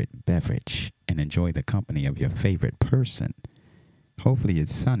favorite beverage and enjoy the company of your favorite person. Hopefully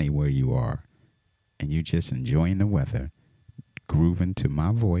it's sunny where you are and you just enjoying the weather, grooving to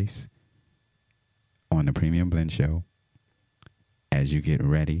my voice on the Premium Blend Show as you get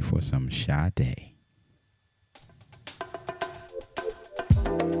ready for some Sade.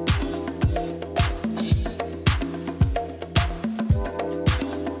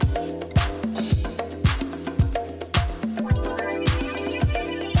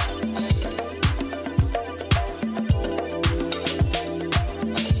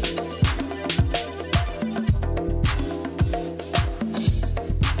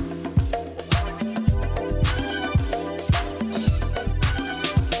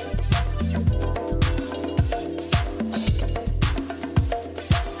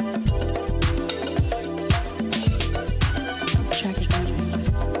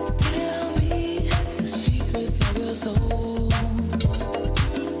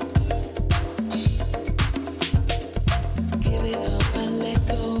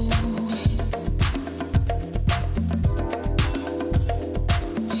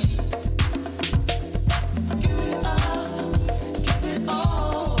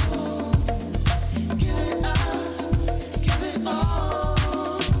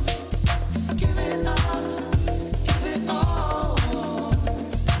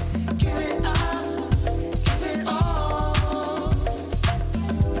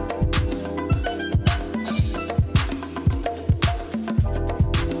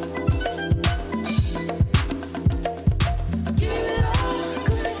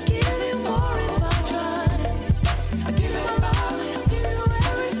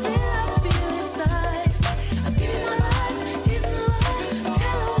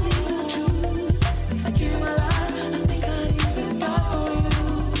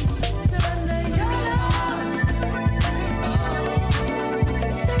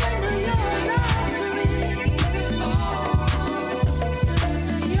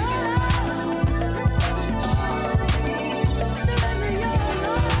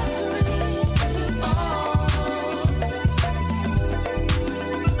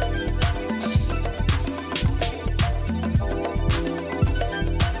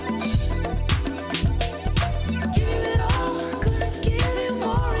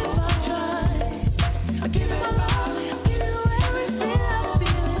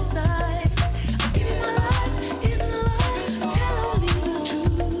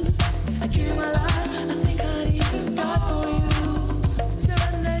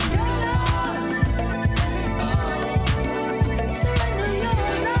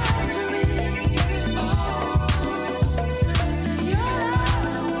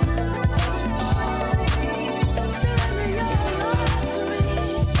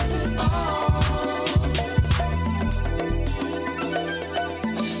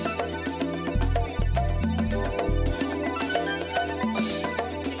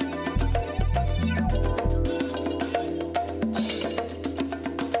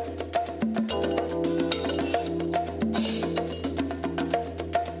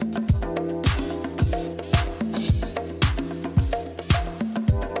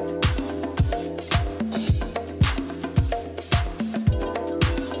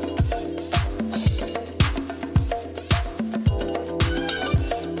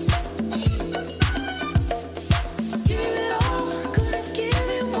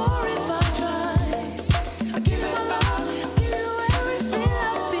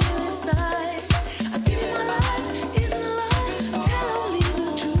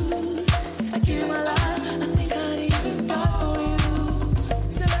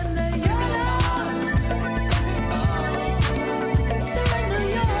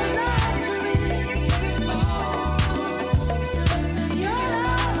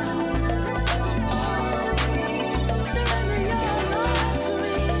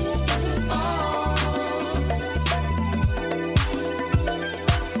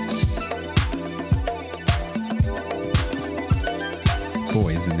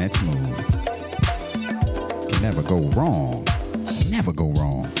 Boys in that smooth. Can never go wrong. Never go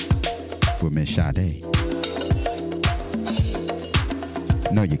wrong with Miss Sade.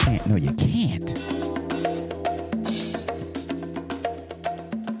 No, you can't. No, you can't.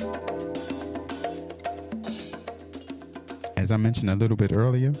 As I mentioned a little bit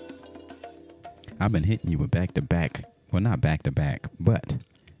earlier, I've been hitting you with back-to-back Well, not back to back, but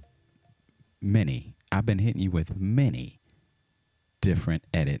many. I've been hitting you with many different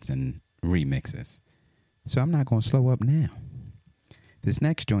edits and remixes. So I'm not going to slow up now. This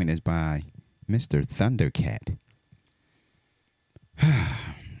next joint is by Mr. Thundercat.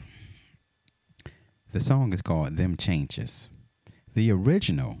 The song is called Them Changes. The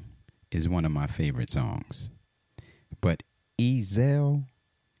original is one of my favorite songs. But Ezel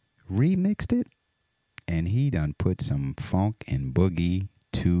remixed it, and he done put some funk and boogie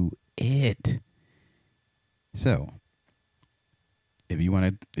to it. So, if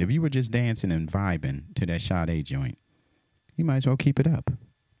you were just dancing and vibing to that Sade joint, you might as well keep it up,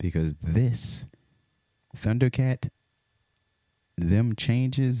 because this Thundercat Them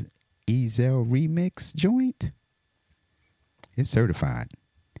Changes Ezel remix joint is certified,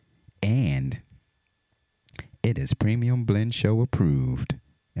 and it is Premium Blend Show approved,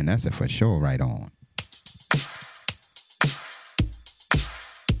 and that's a for sure right on.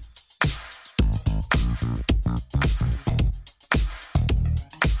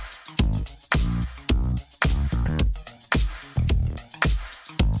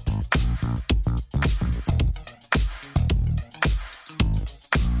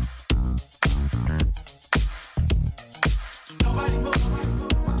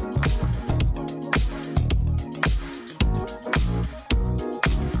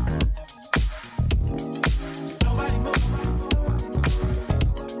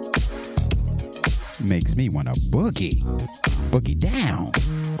 Makes me want to boogie down.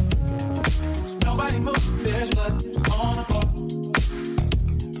 Nobody moves, there's blood on the floor,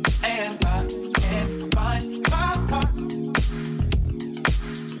 and I can't find my heart.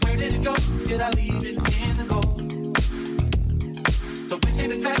 Where did it go? Did I leave it in the cold? So please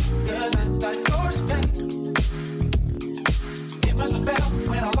give it back, 'cause it's like yours to take. It must have fell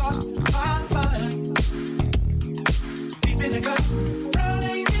when I lost my mind. Deep in the gut,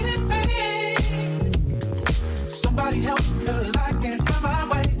 running in it, pain. Somebody help, 'cause I can't find my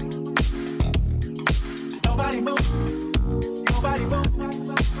way. Nobody move, nobody move.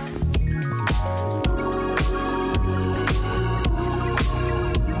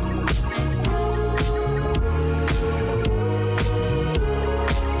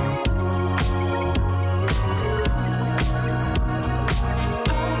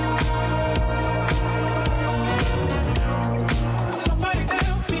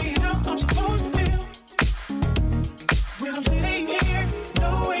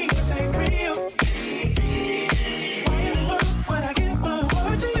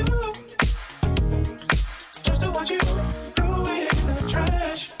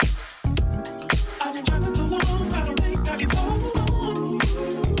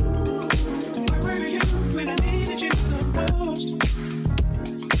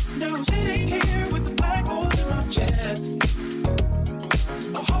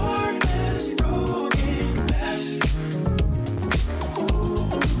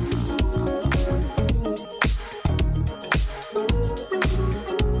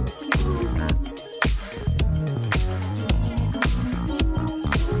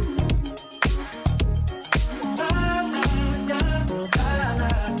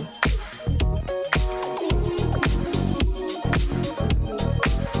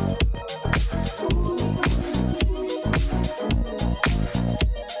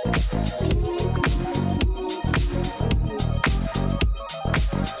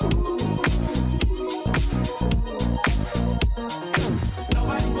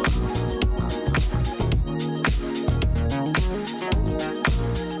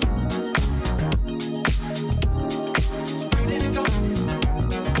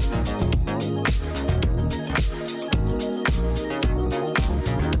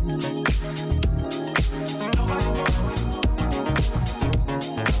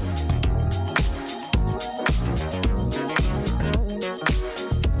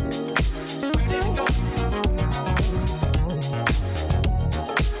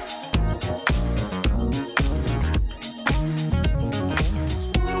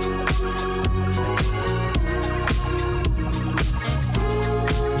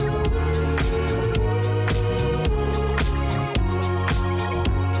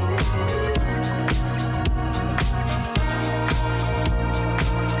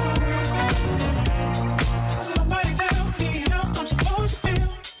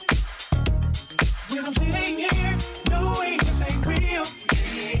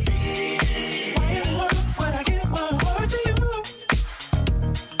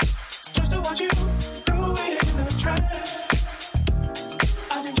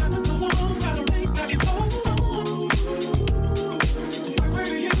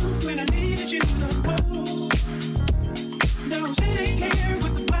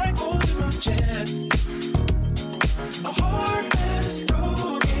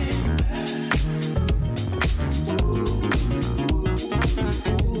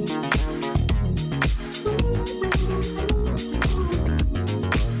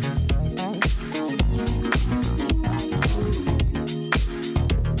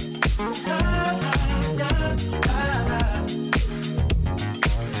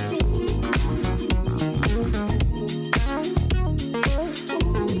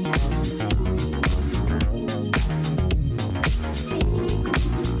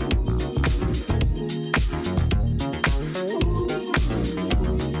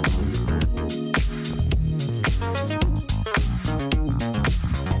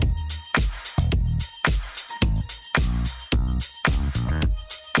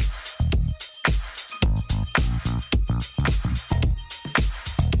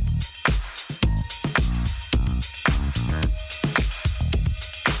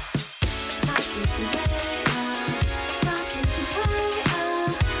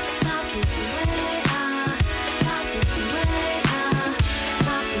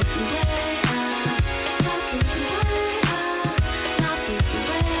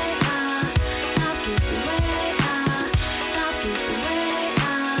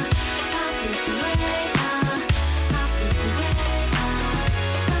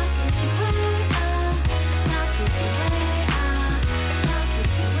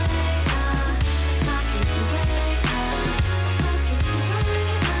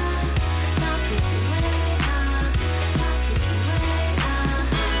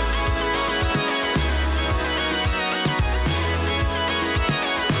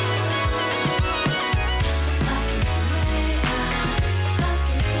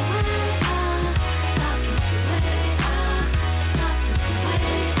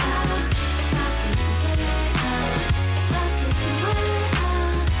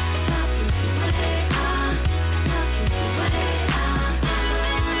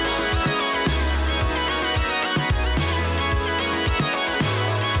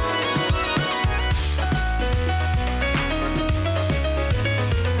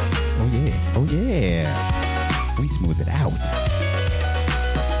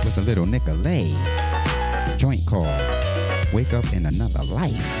 a little Nicolay. Joint called Wake Up in Another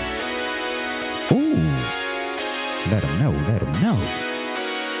Life. Ooh. Let 'em know, let 'em know.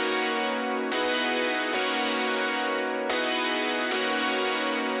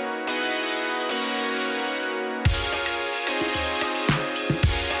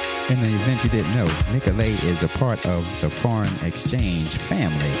 In the event you didn't know, Nicolay is a part of the foreign exchange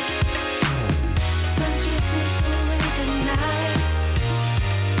family.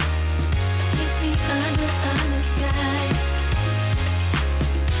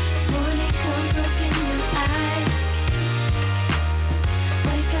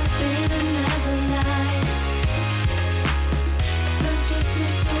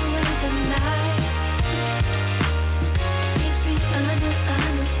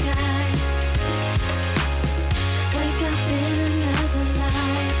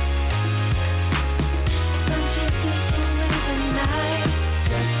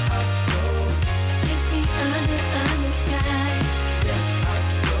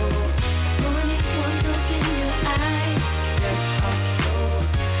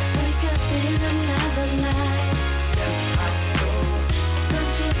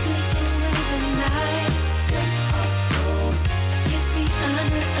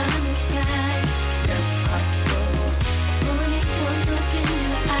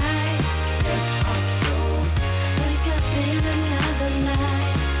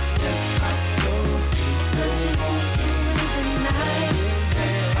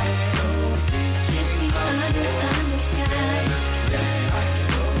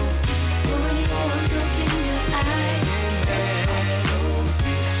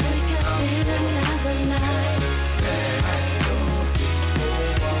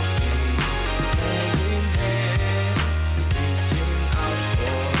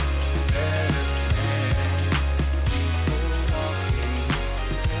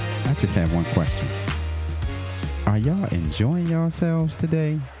 Just have one question. Are y'all enjoying yourselves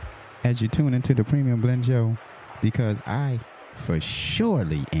today as you tune into the Premium Blend Show? Because I for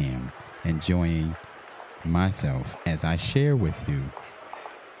surely am enjoying myself as I share with you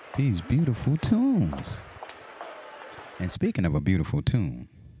these beautiful tunes. And speaking of a beautiful tune,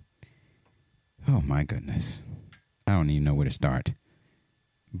 oh my goodness, I don't even know where to start,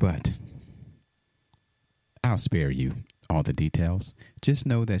 but I'll spare you all the details. Just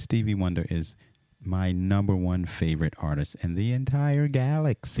know that Stevie Wonder is my number one favorite artist in the entire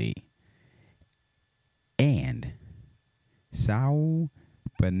galaxy. And Saul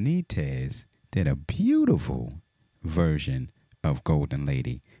Benitez did a beautiful version of Golden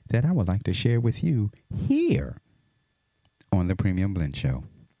Lady that I would like to share with you here on the Premium Blend Show.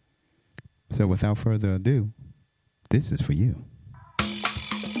 So without further ado, this is for you.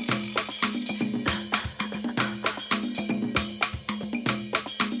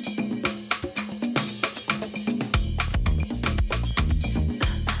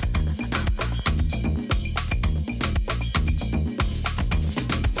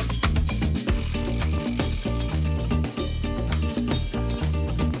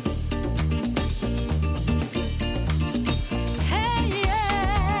 Hey,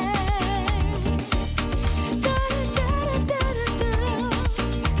 yeah. Da, da, da, da.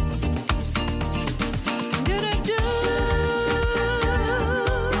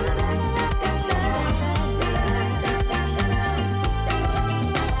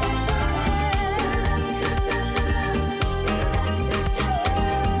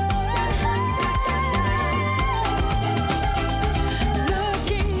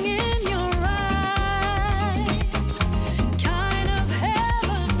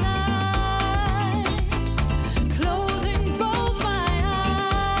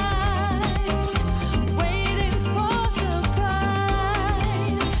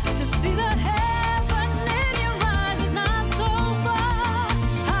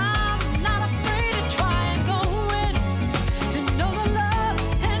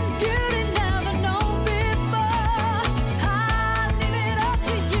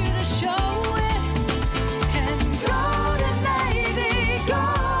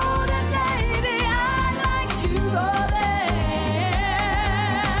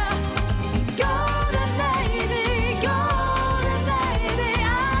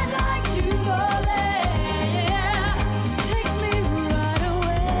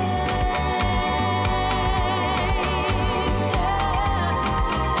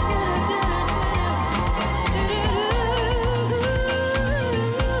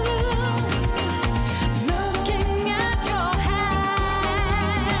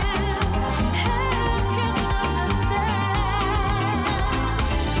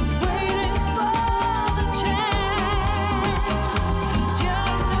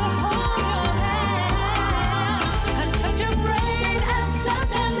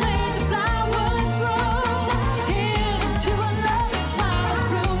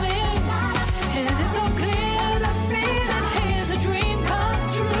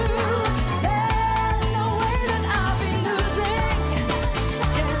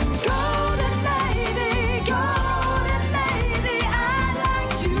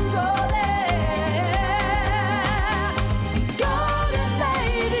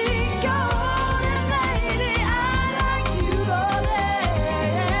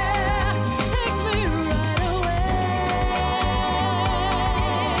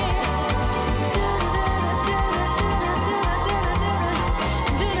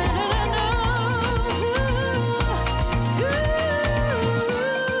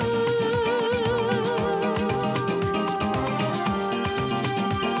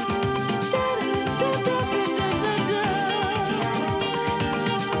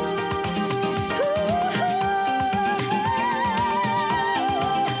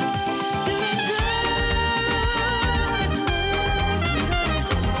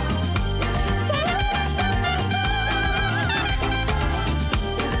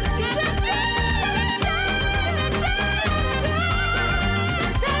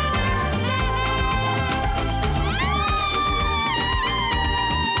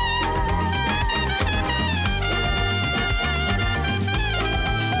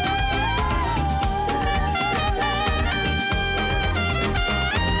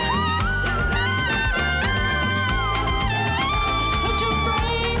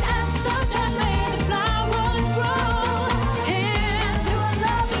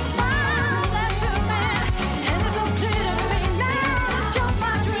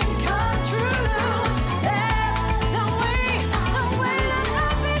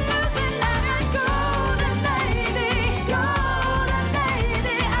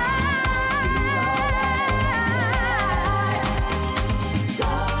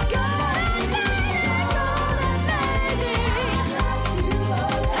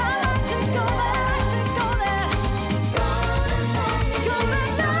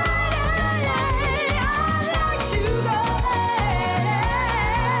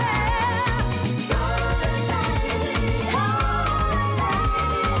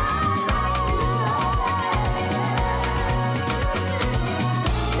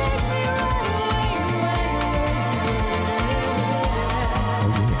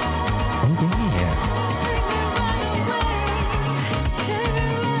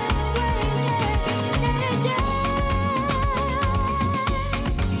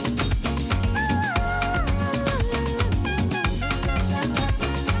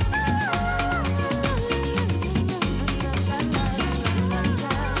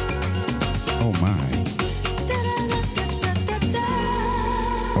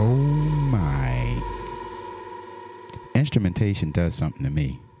 Oh my. Instrumentation does something to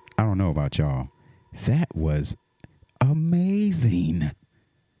me. I don't know about y'all. That was amazing.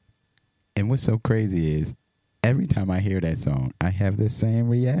 And what's so crazy is every time I hear that song, I have the same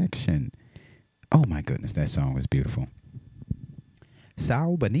reaction. Oh my goodness, that song was beautiful.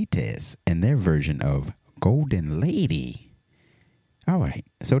 Sal Benitez and their version of Golden Lady. All right,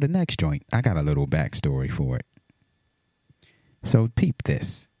 so the next joint, I got a little backstory for it. So peep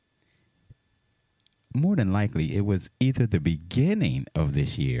this. More than likely, it was either the beginning of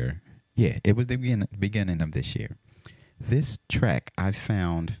this year. Yeah, it was the beginning of this year. This track I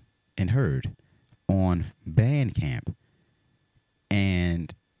found and heard on Bandcamp,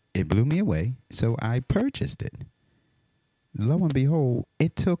 and it blew me away, so I purchased it. Lo and behold,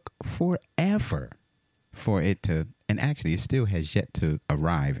 it took forever for it to, and actually it still has yet to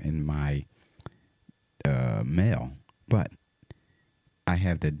arrive in my mail, but I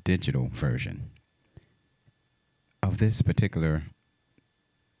have the digital version of this particular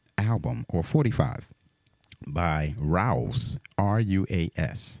album, or 45, by Rouse,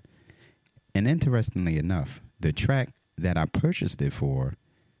 R-U-A-S. And interestingly enough, the track that I purchased it for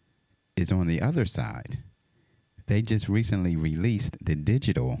is on the other side. They just recently released the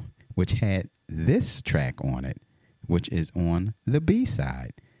digital, which had this track on it, which is on the B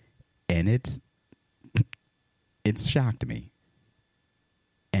side. And it's shocked me.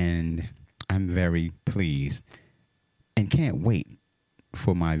 And I'm very pleased and can't wait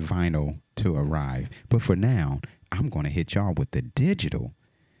for my vinyl to arrive. But for now, I'm going to hit y'all with the digital.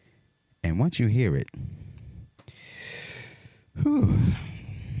 And once you hear it,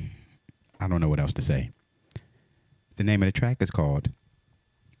 I don't know what else to say. The name of the track is called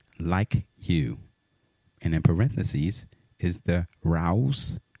Like You. And in parentheses is the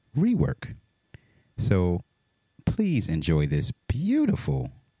Rouse rework. So please enjoy this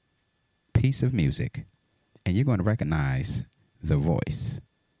beautiful piece of music. And you're going to recognize the voice.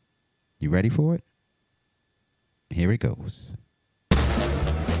 You ready for it? Here it goes.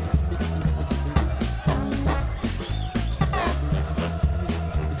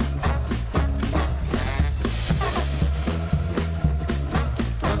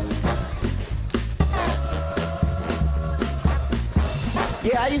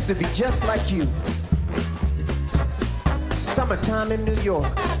 Yeah, I used to be just like you. Summertime in New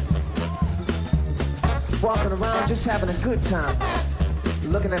York. Walking around just having a good time.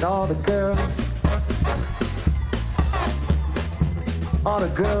 Looking at all the girls. All the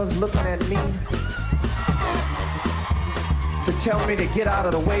girls looking at me. To tell me to get out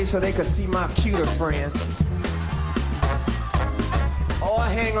of the way so they could see my cuter friend. Oh, I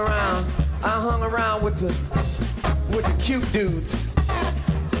hung around with the cute dudes.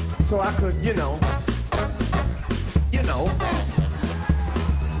 So I could, you know,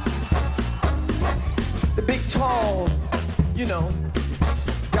 the big, tall,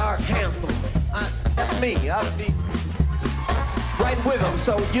 dark, handsome. That's me. I'd be right with them.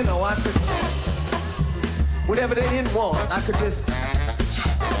 So, I could, whatever they didn't want, I could just,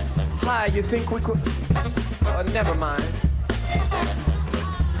 hi, you think we could, never mind.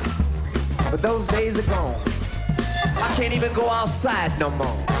 But those days are gone. I can't even go outside no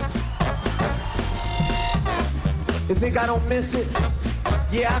more. You think I don't miss it?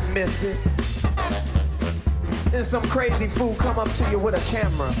 Yeah, I miss it. Then some crazy fool come up to you with a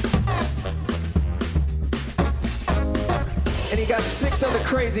camera. And he got 6 other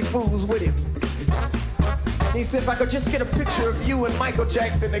crazy fools with him. And he said, if I could just get a picture of you and Michael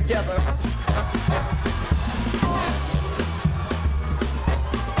Jackson together.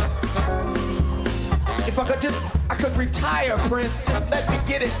 If I could retire, Prince, just let me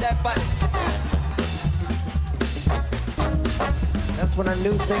get it that button. That's when I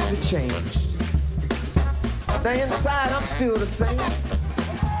knew things had changed. Now inside, I'm still the same.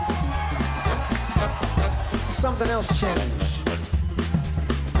 Something else changed.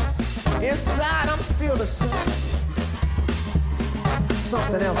 Inside, I'm still the same.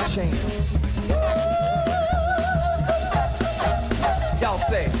 Something else changed. Y'all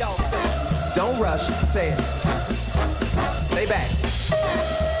say it. Don't rush, say it. Lay back.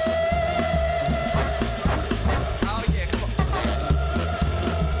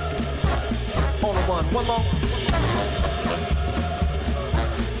 One more.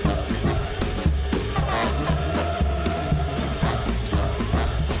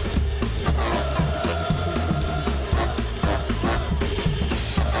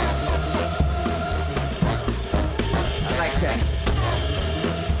 I like that.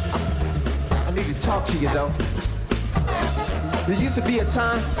 I need to talk to you though. There used to be a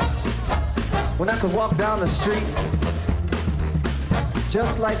time when I could walk down the street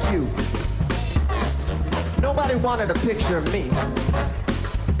just like you. Nobody wanted a picture of me.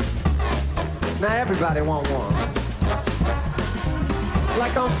 Now everybody want one.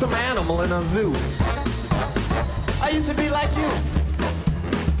 Like I'm some animal in a zoo. I used to be like you.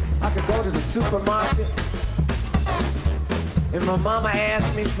 I could go to the supermarket and my mama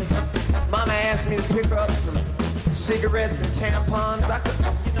asked me to pick her up some cigarettes and tampons. I could.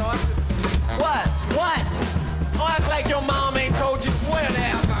 What? Oh, act like your mom ain't told you where the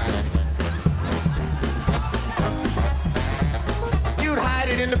hell. You'd hide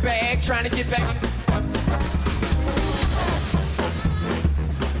it in the bag, trying to get back.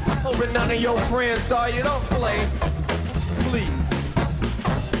 Hoping none of your friends saw you. Don't play, please.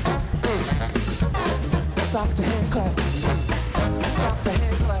 Stop the hand clap. Stop the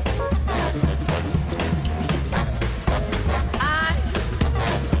hand clap.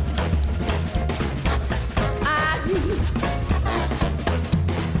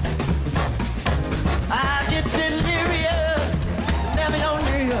 I get delirious, never on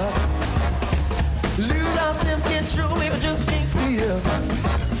New York. Lose all self-control, we just can't steal.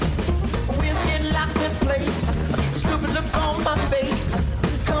 We'll get locked in place. Stupid look on my face.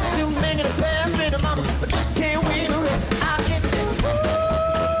 Come too many to pass me to mama, but just can't win a race. I get that.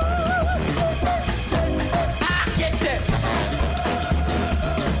 I get that.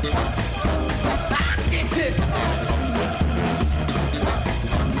 I get it.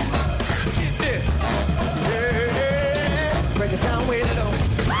 Break it down way low.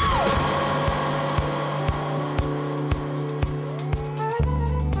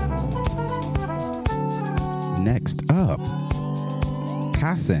 Next up,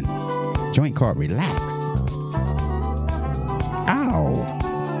 Kassan, joint called Relax. Ow.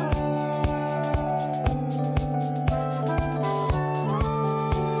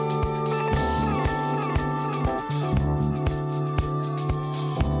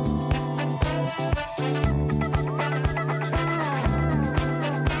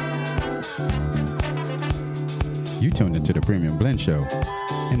 You tuned into the Premium Blend Show.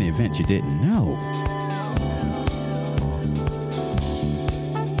 In the event you didn't know.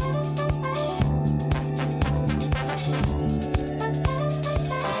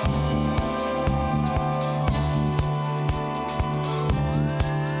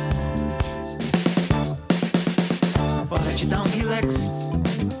 Bora te dar relax.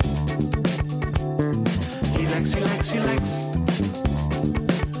 Relax, relax, relax.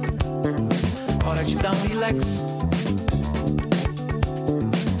 Bora te dar relax.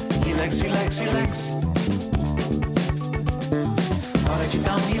 Relax, relax, relax. Hora de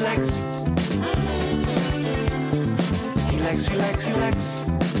dar relax. Relax, relax, relax.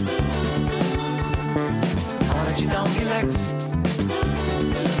 Hora de dar relax.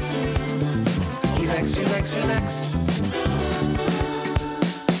 Relax, relax, relax.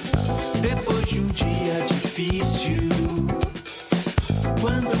 Depois de dia difícil,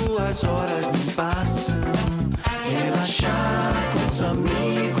 quando as horas não passam, relaxar com os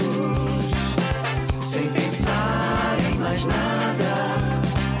amigos, sem pensar em mais nada.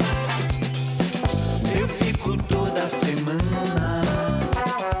 Eu fico toda semana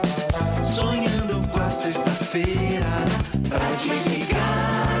sonhando com a sexta-feira pra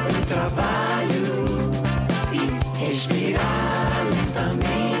desligar do trabalho e respirar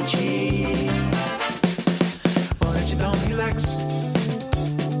lentamente. Hora de dar relax.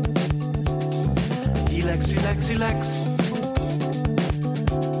 Relax, relax, relax.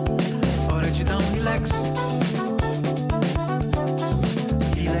 Hora de dar relax.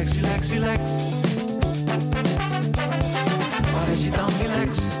 Relax, relax, relax. Hora de dar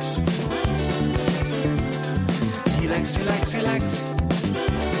relax. Relax, relax, relax.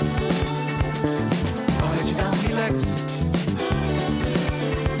 Hora de dar relax.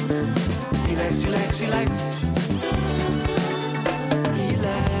 Relax, relax, relax.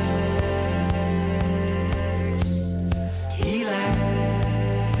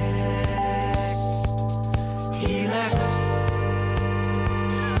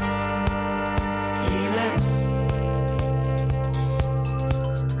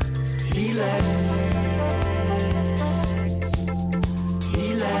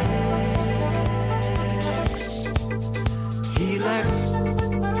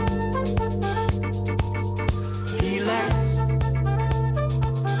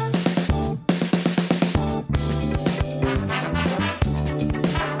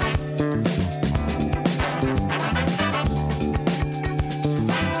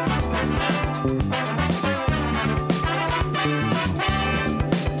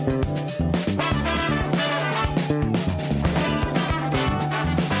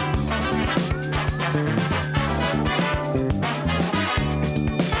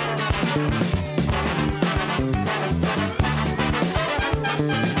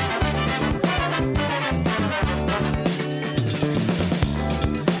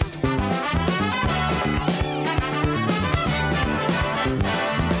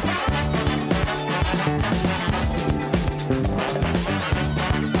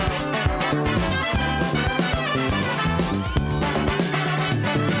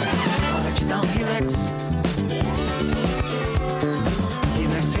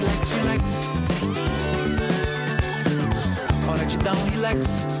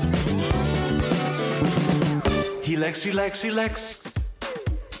 likes. He likes, he likes, he likes.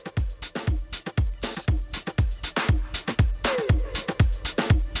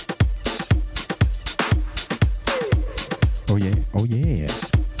 Oh yeah, oh yeah.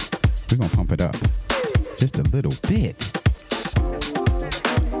 We're gonna pump it up just a little bit.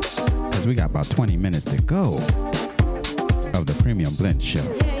 Cause we got about 20 minutes to go of the Premium Blend Show.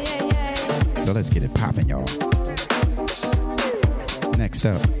 So let's get it popping, y'all. Next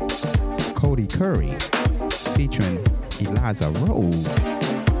up, Cody Curry featuring Eliza Rose.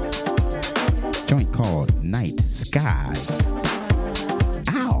 Joint called Night Sky.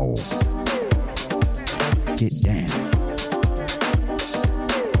 Ow. Get down.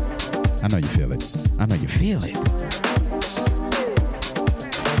 I know you feel it. I know you feel it.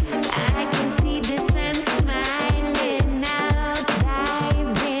 I can see the sun smiling out,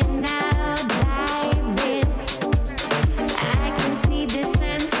 diving out, diving. I can see the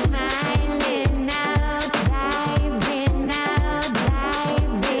sun smiling out, diving out,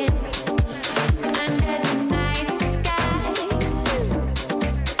 diving. Under the night sky,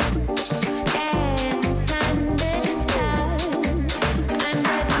 dance under the stars.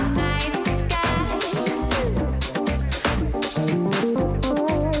 Under the night sky.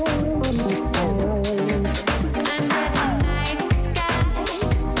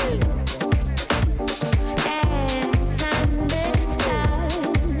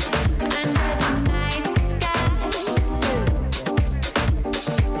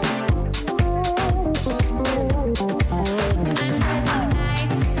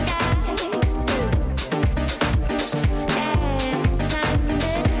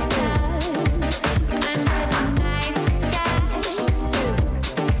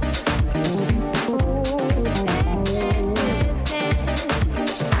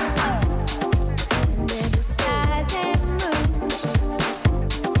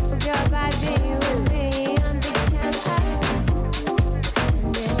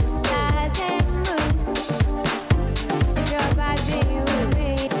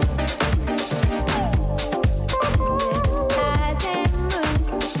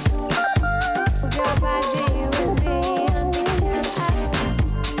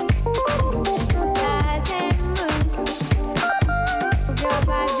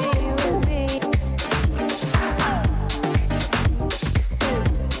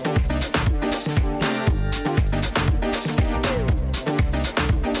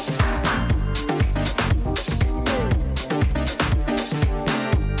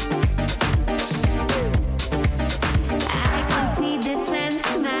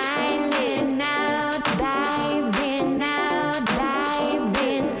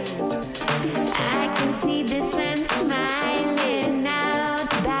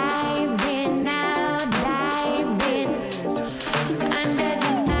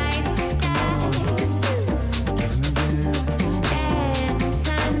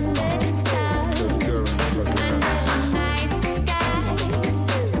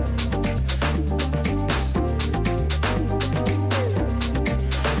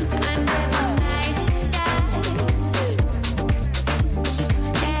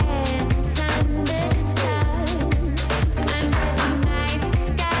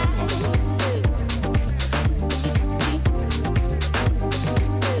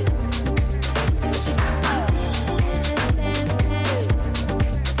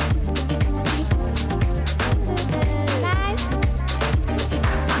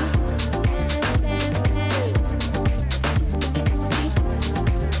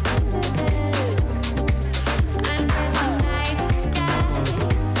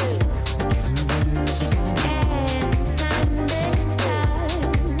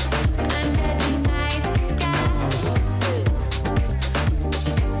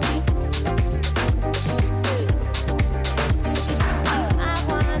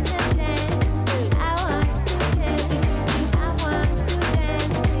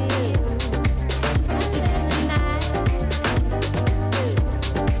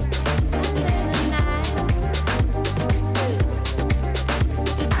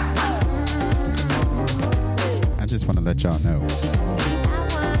 let y'all know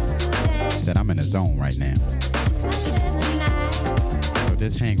that I'm in a zone right now. So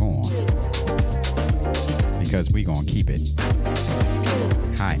just hang on, because we gonna keep it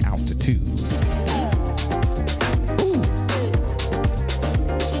high altitude.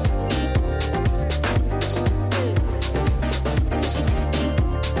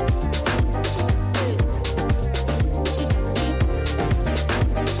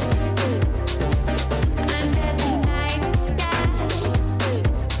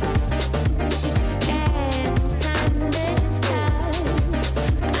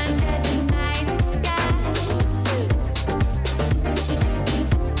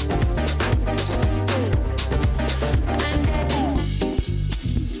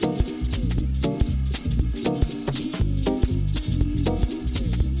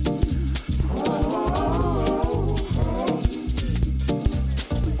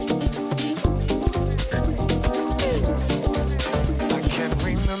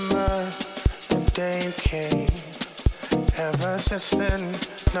 you came. Ever since then,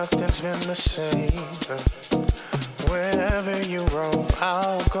 nothing's been the same. Wherever you roam,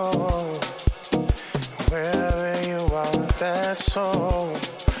 I'll go. Wherever you are, that's all.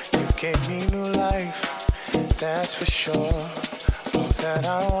 You gave me new life, that's for sure. All that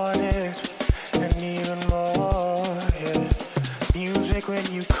I wanted, and even more, yeah. Music when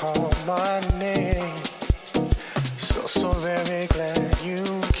you call my name. So very glad you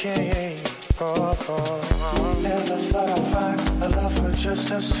came. Oh, oh. Never thought I'd find a love for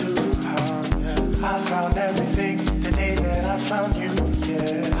just us two. I found everything the day that I found you.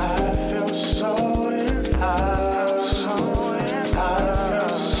 Yeah, I feel so in love. I feel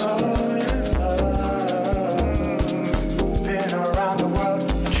so in love. Been around the world,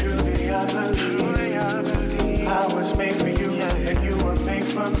 truly I believe. I was made for you, and you were made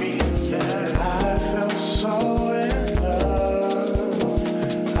for me. Yeah, I feel so in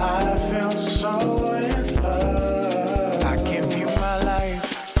love. I feel so in love. I give you my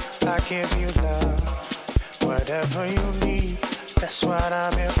life, I give you love. Whatever you need, that's what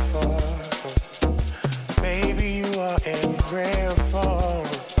I'm here for. Baby, you are in rare form.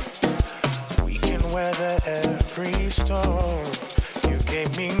 We can weather every storm. You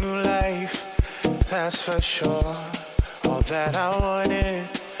gave me new life, that's for sure. All that I wanted,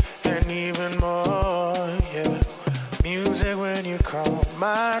 and even more, yeah. Music when you call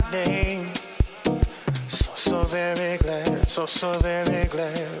my name. So very glad, so very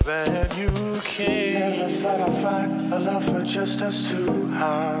glad that you came. Never thought I'd find a love for just us two.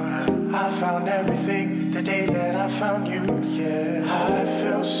 I found everything the day that I found you. Yeah, I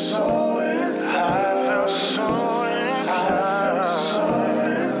feel so in love. I feel so in love. I feel so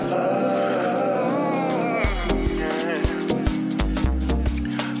in love.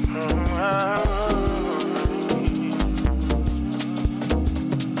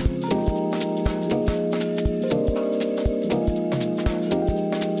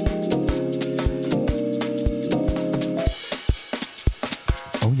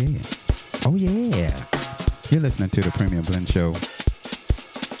 You're listening to the Premium Blend Show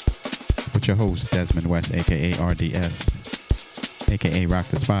with your host, Desmond West, a.k.a. RDS, a.k.a. Rock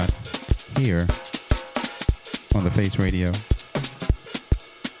the Spot, here on the Face Radio.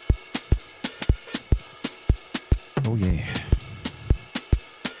 Oh, yeah.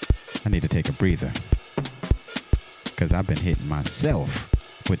 I need to take a breather because I've been hitting myself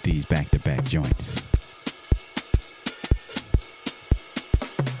with these back-to-back joints.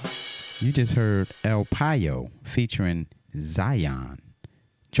 You just heard El Payo featuring Zion,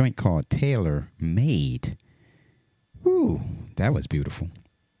 joint called Tailor Made. Ooh, that was beautiful.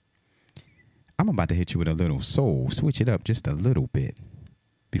 I'm about to hit you with a little soul, switch it up just a little bit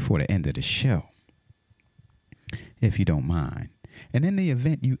before the end of the show, if you don't mind. And in the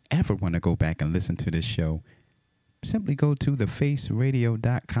event you ever want to go back and listen to this show, simply go to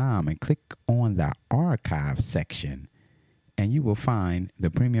thefaceradio.com and click on the archive section. And you will find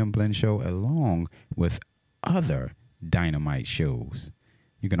the Premium Blend Show along with other Dynamite shows.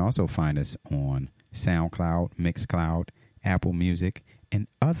 You can also find us on SoundCloud, Mixcloud, Apple Music, and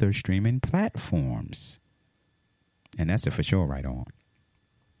other streaming platforms. And that's a for sure right on.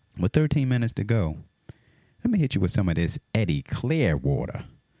 With 13 minutes to go, let me hit you with some of this Eddie Clearwater.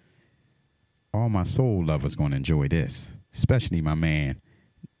 All my soul lovers going to enjoy this, especially my man,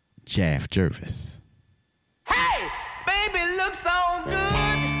 Jaff Jervis. Hey, baby, look so good.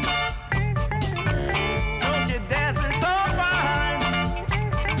 Don't you dancing so fine?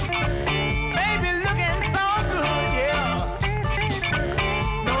 Baby, looking so good, yeah.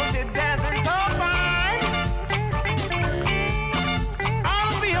 Don't you dancing so fine?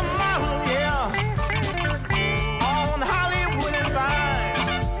 I'll be a model, yeah, on Hollywood and Vine.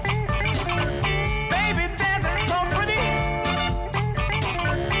 Baby, dancing so pretty.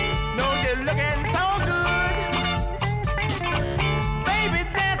 Don't you looking so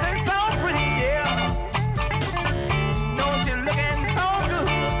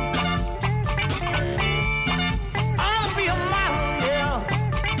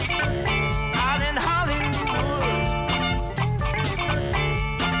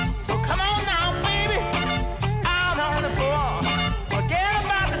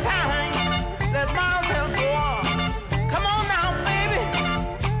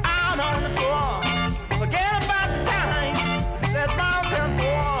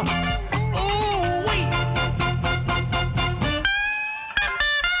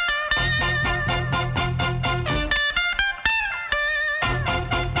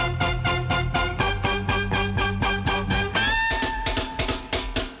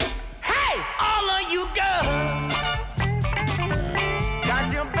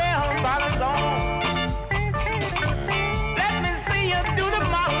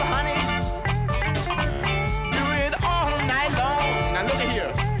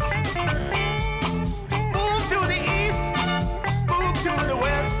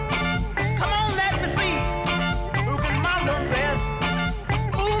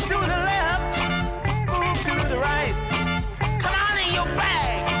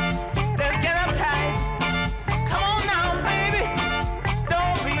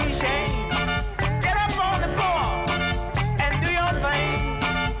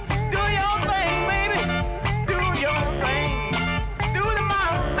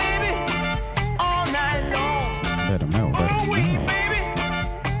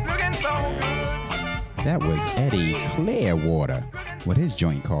That was Eddie Clearwater with his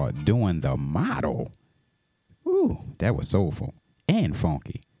joint called Doing the Model. Ooh, that was soulful and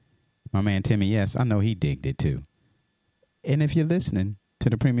funky. My man Timmy, yes, I know he digged it too. And if you're listening to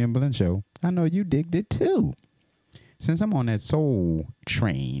the Premium Blend Show, I know you digged it too. Since I'm on that soul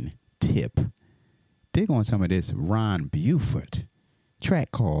train tip, dig on some of this Ron Buford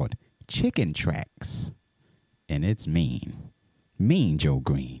track called Chicken Tracks. And it's mean. Mean Joe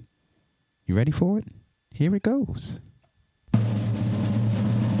Green. You ready for it? Here it goes.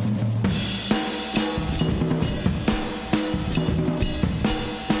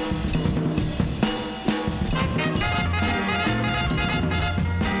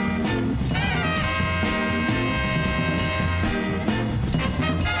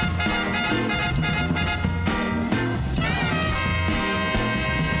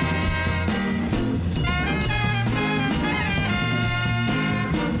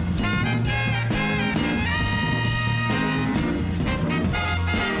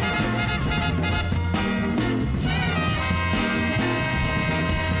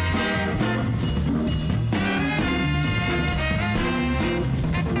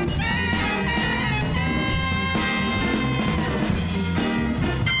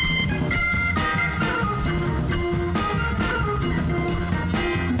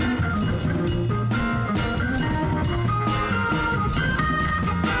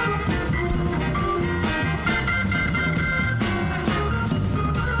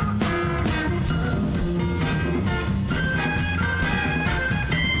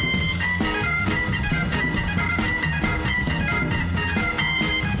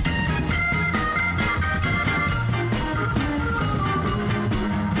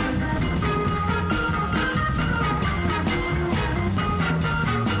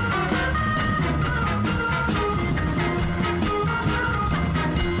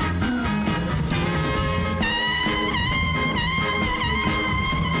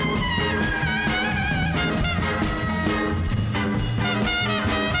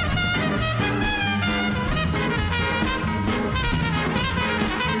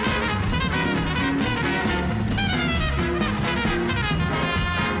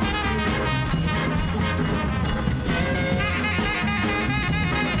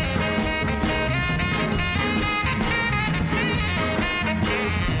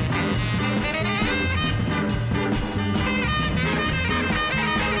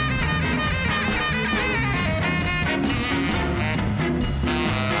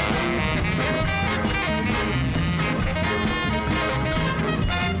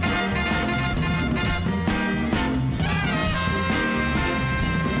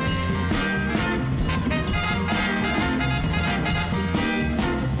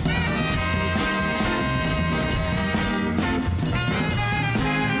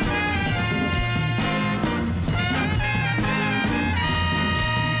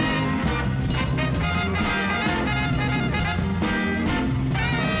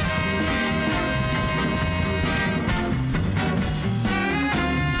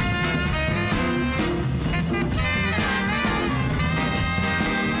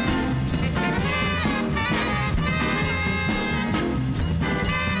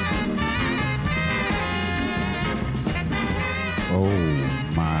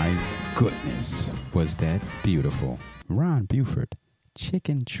 Was that beautiful? Ron Buford,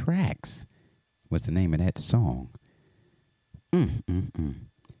 Chicken Tracks was the name of that song.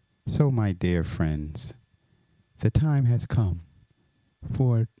 So, my dear friends, the time has come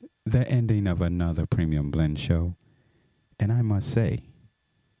for the ending of another Premium Blend show. And I must say,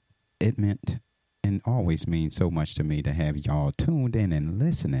 it meant and always means so much to me to have y'all tuned in and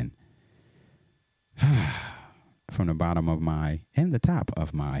listening. From the bottom of my and the top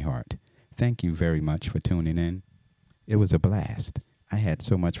of my heart. Thank you very much for tuning in. It was a blast. I had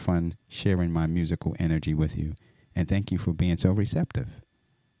so much fun sharing my musical energy with you, and thank you for being so receptive.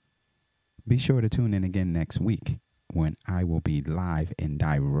 Be sure to tune in again next week when I will be live and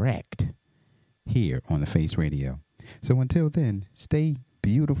direct here on the Face Radio. So until then, stay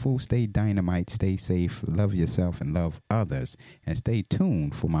beautiful, stay dynamite, stay safe, love yourself and love others, and stay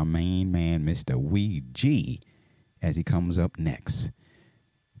tuned for my main man, Mr. Wee G, as he comes up next.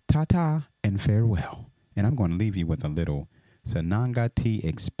 Ta-ta and farewell. And I'm going to leave you with a little Sanangati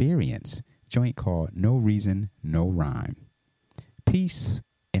Experience joint called No Reason, No Rhyme. Peace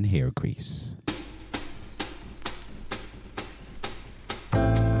and hair grease.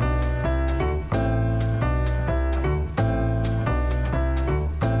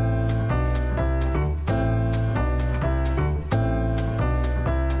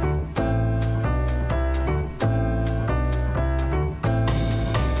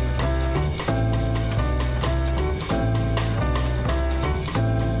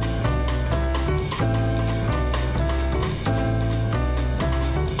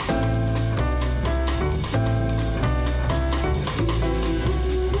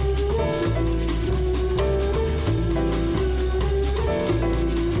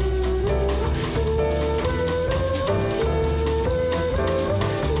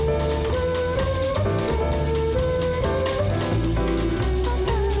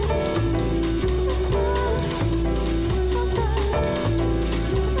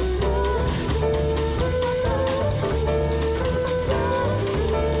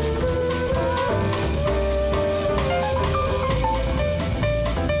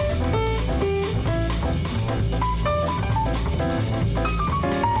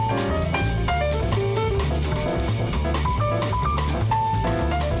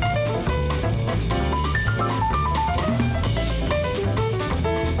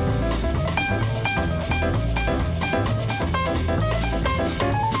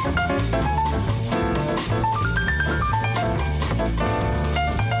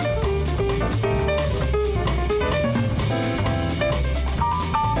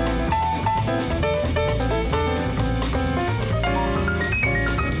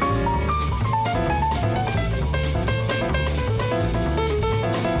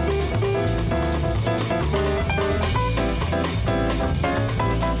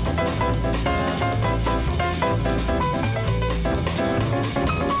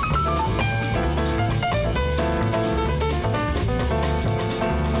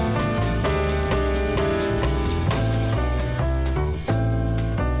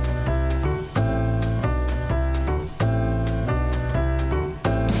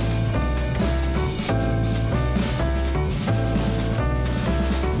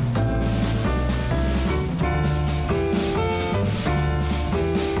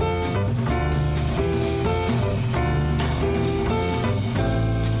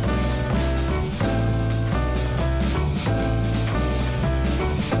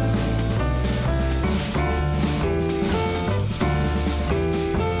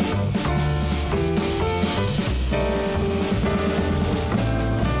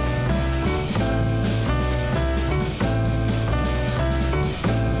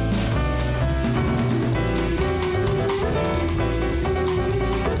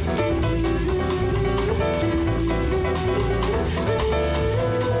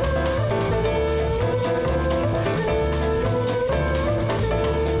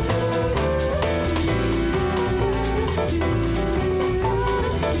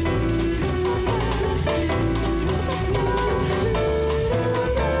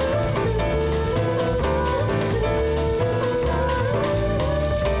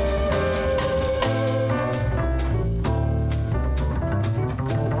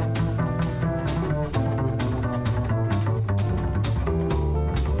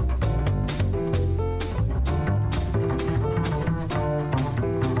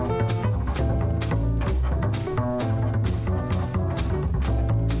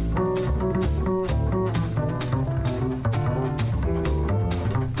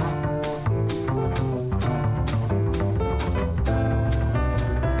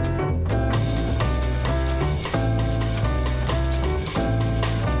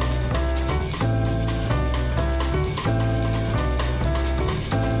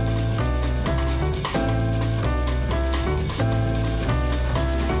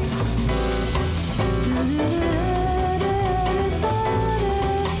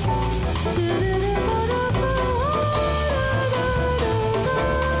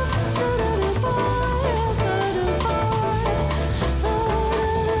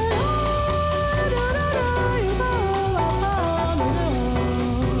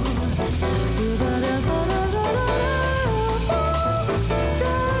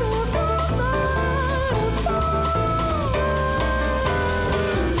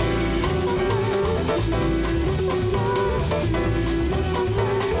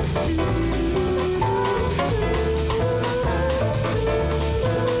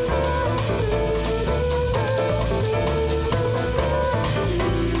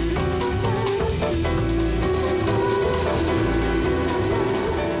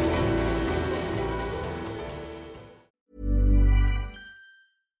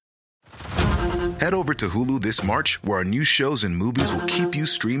 Head over to Hulu this March, where our new shows and movies will keep you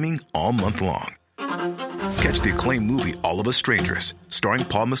streaming all month long. Catch the acclaimed movie All of Us Strangers, starring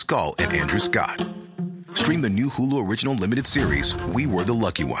Paul Mescal and Andrew Scott. Stream the new Hulu original limited series We Were the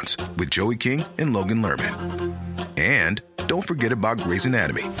Lucky Ones with Joey King and Logan Lerman. And don't forget about Grey's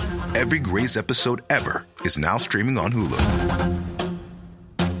Anatomy. Every Grey's episode ever is now streaming on Hulu.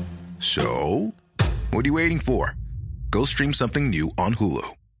 So, what are you waiting for? Go stream something new on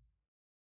Hulu.